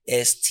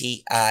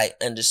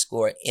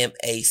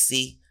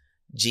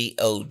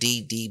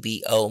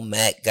 STI_MACGODDBO,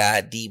 Mac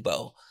God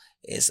Debo.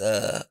 It's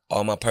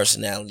all my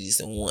personalities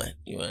in one.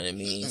 You know what I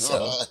mean?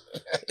 So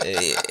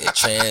it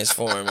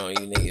transformed on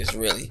you niggas,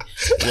 really.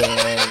 You know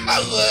what I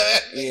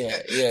mean? Yeah.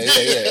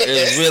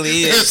 It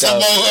really is. So,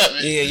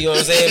 you know what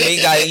I'm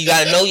saying? You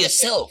gotta know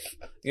yourself.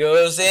 You know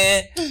what I'm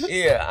saying?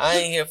 Yeah, I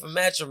ain't here for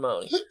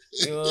matrimony.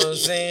 You know what I'm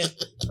saying?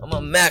 I'm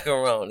a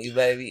macaroni,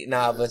 baby.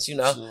 Nah, but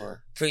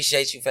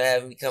appreciate you for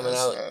having me coming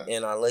out,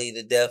 and I love you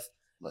to death.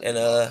 And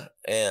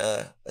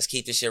let's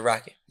keep this shit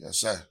rocking. Yes,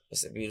 sir.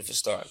 It's a beautiful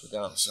start. We're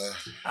gone. Yes, sir.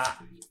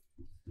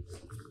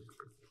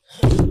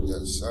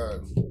 Yes,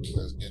 sir.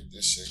 Let's get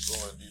this shit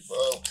going,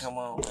 Debo. Come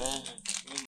on, man.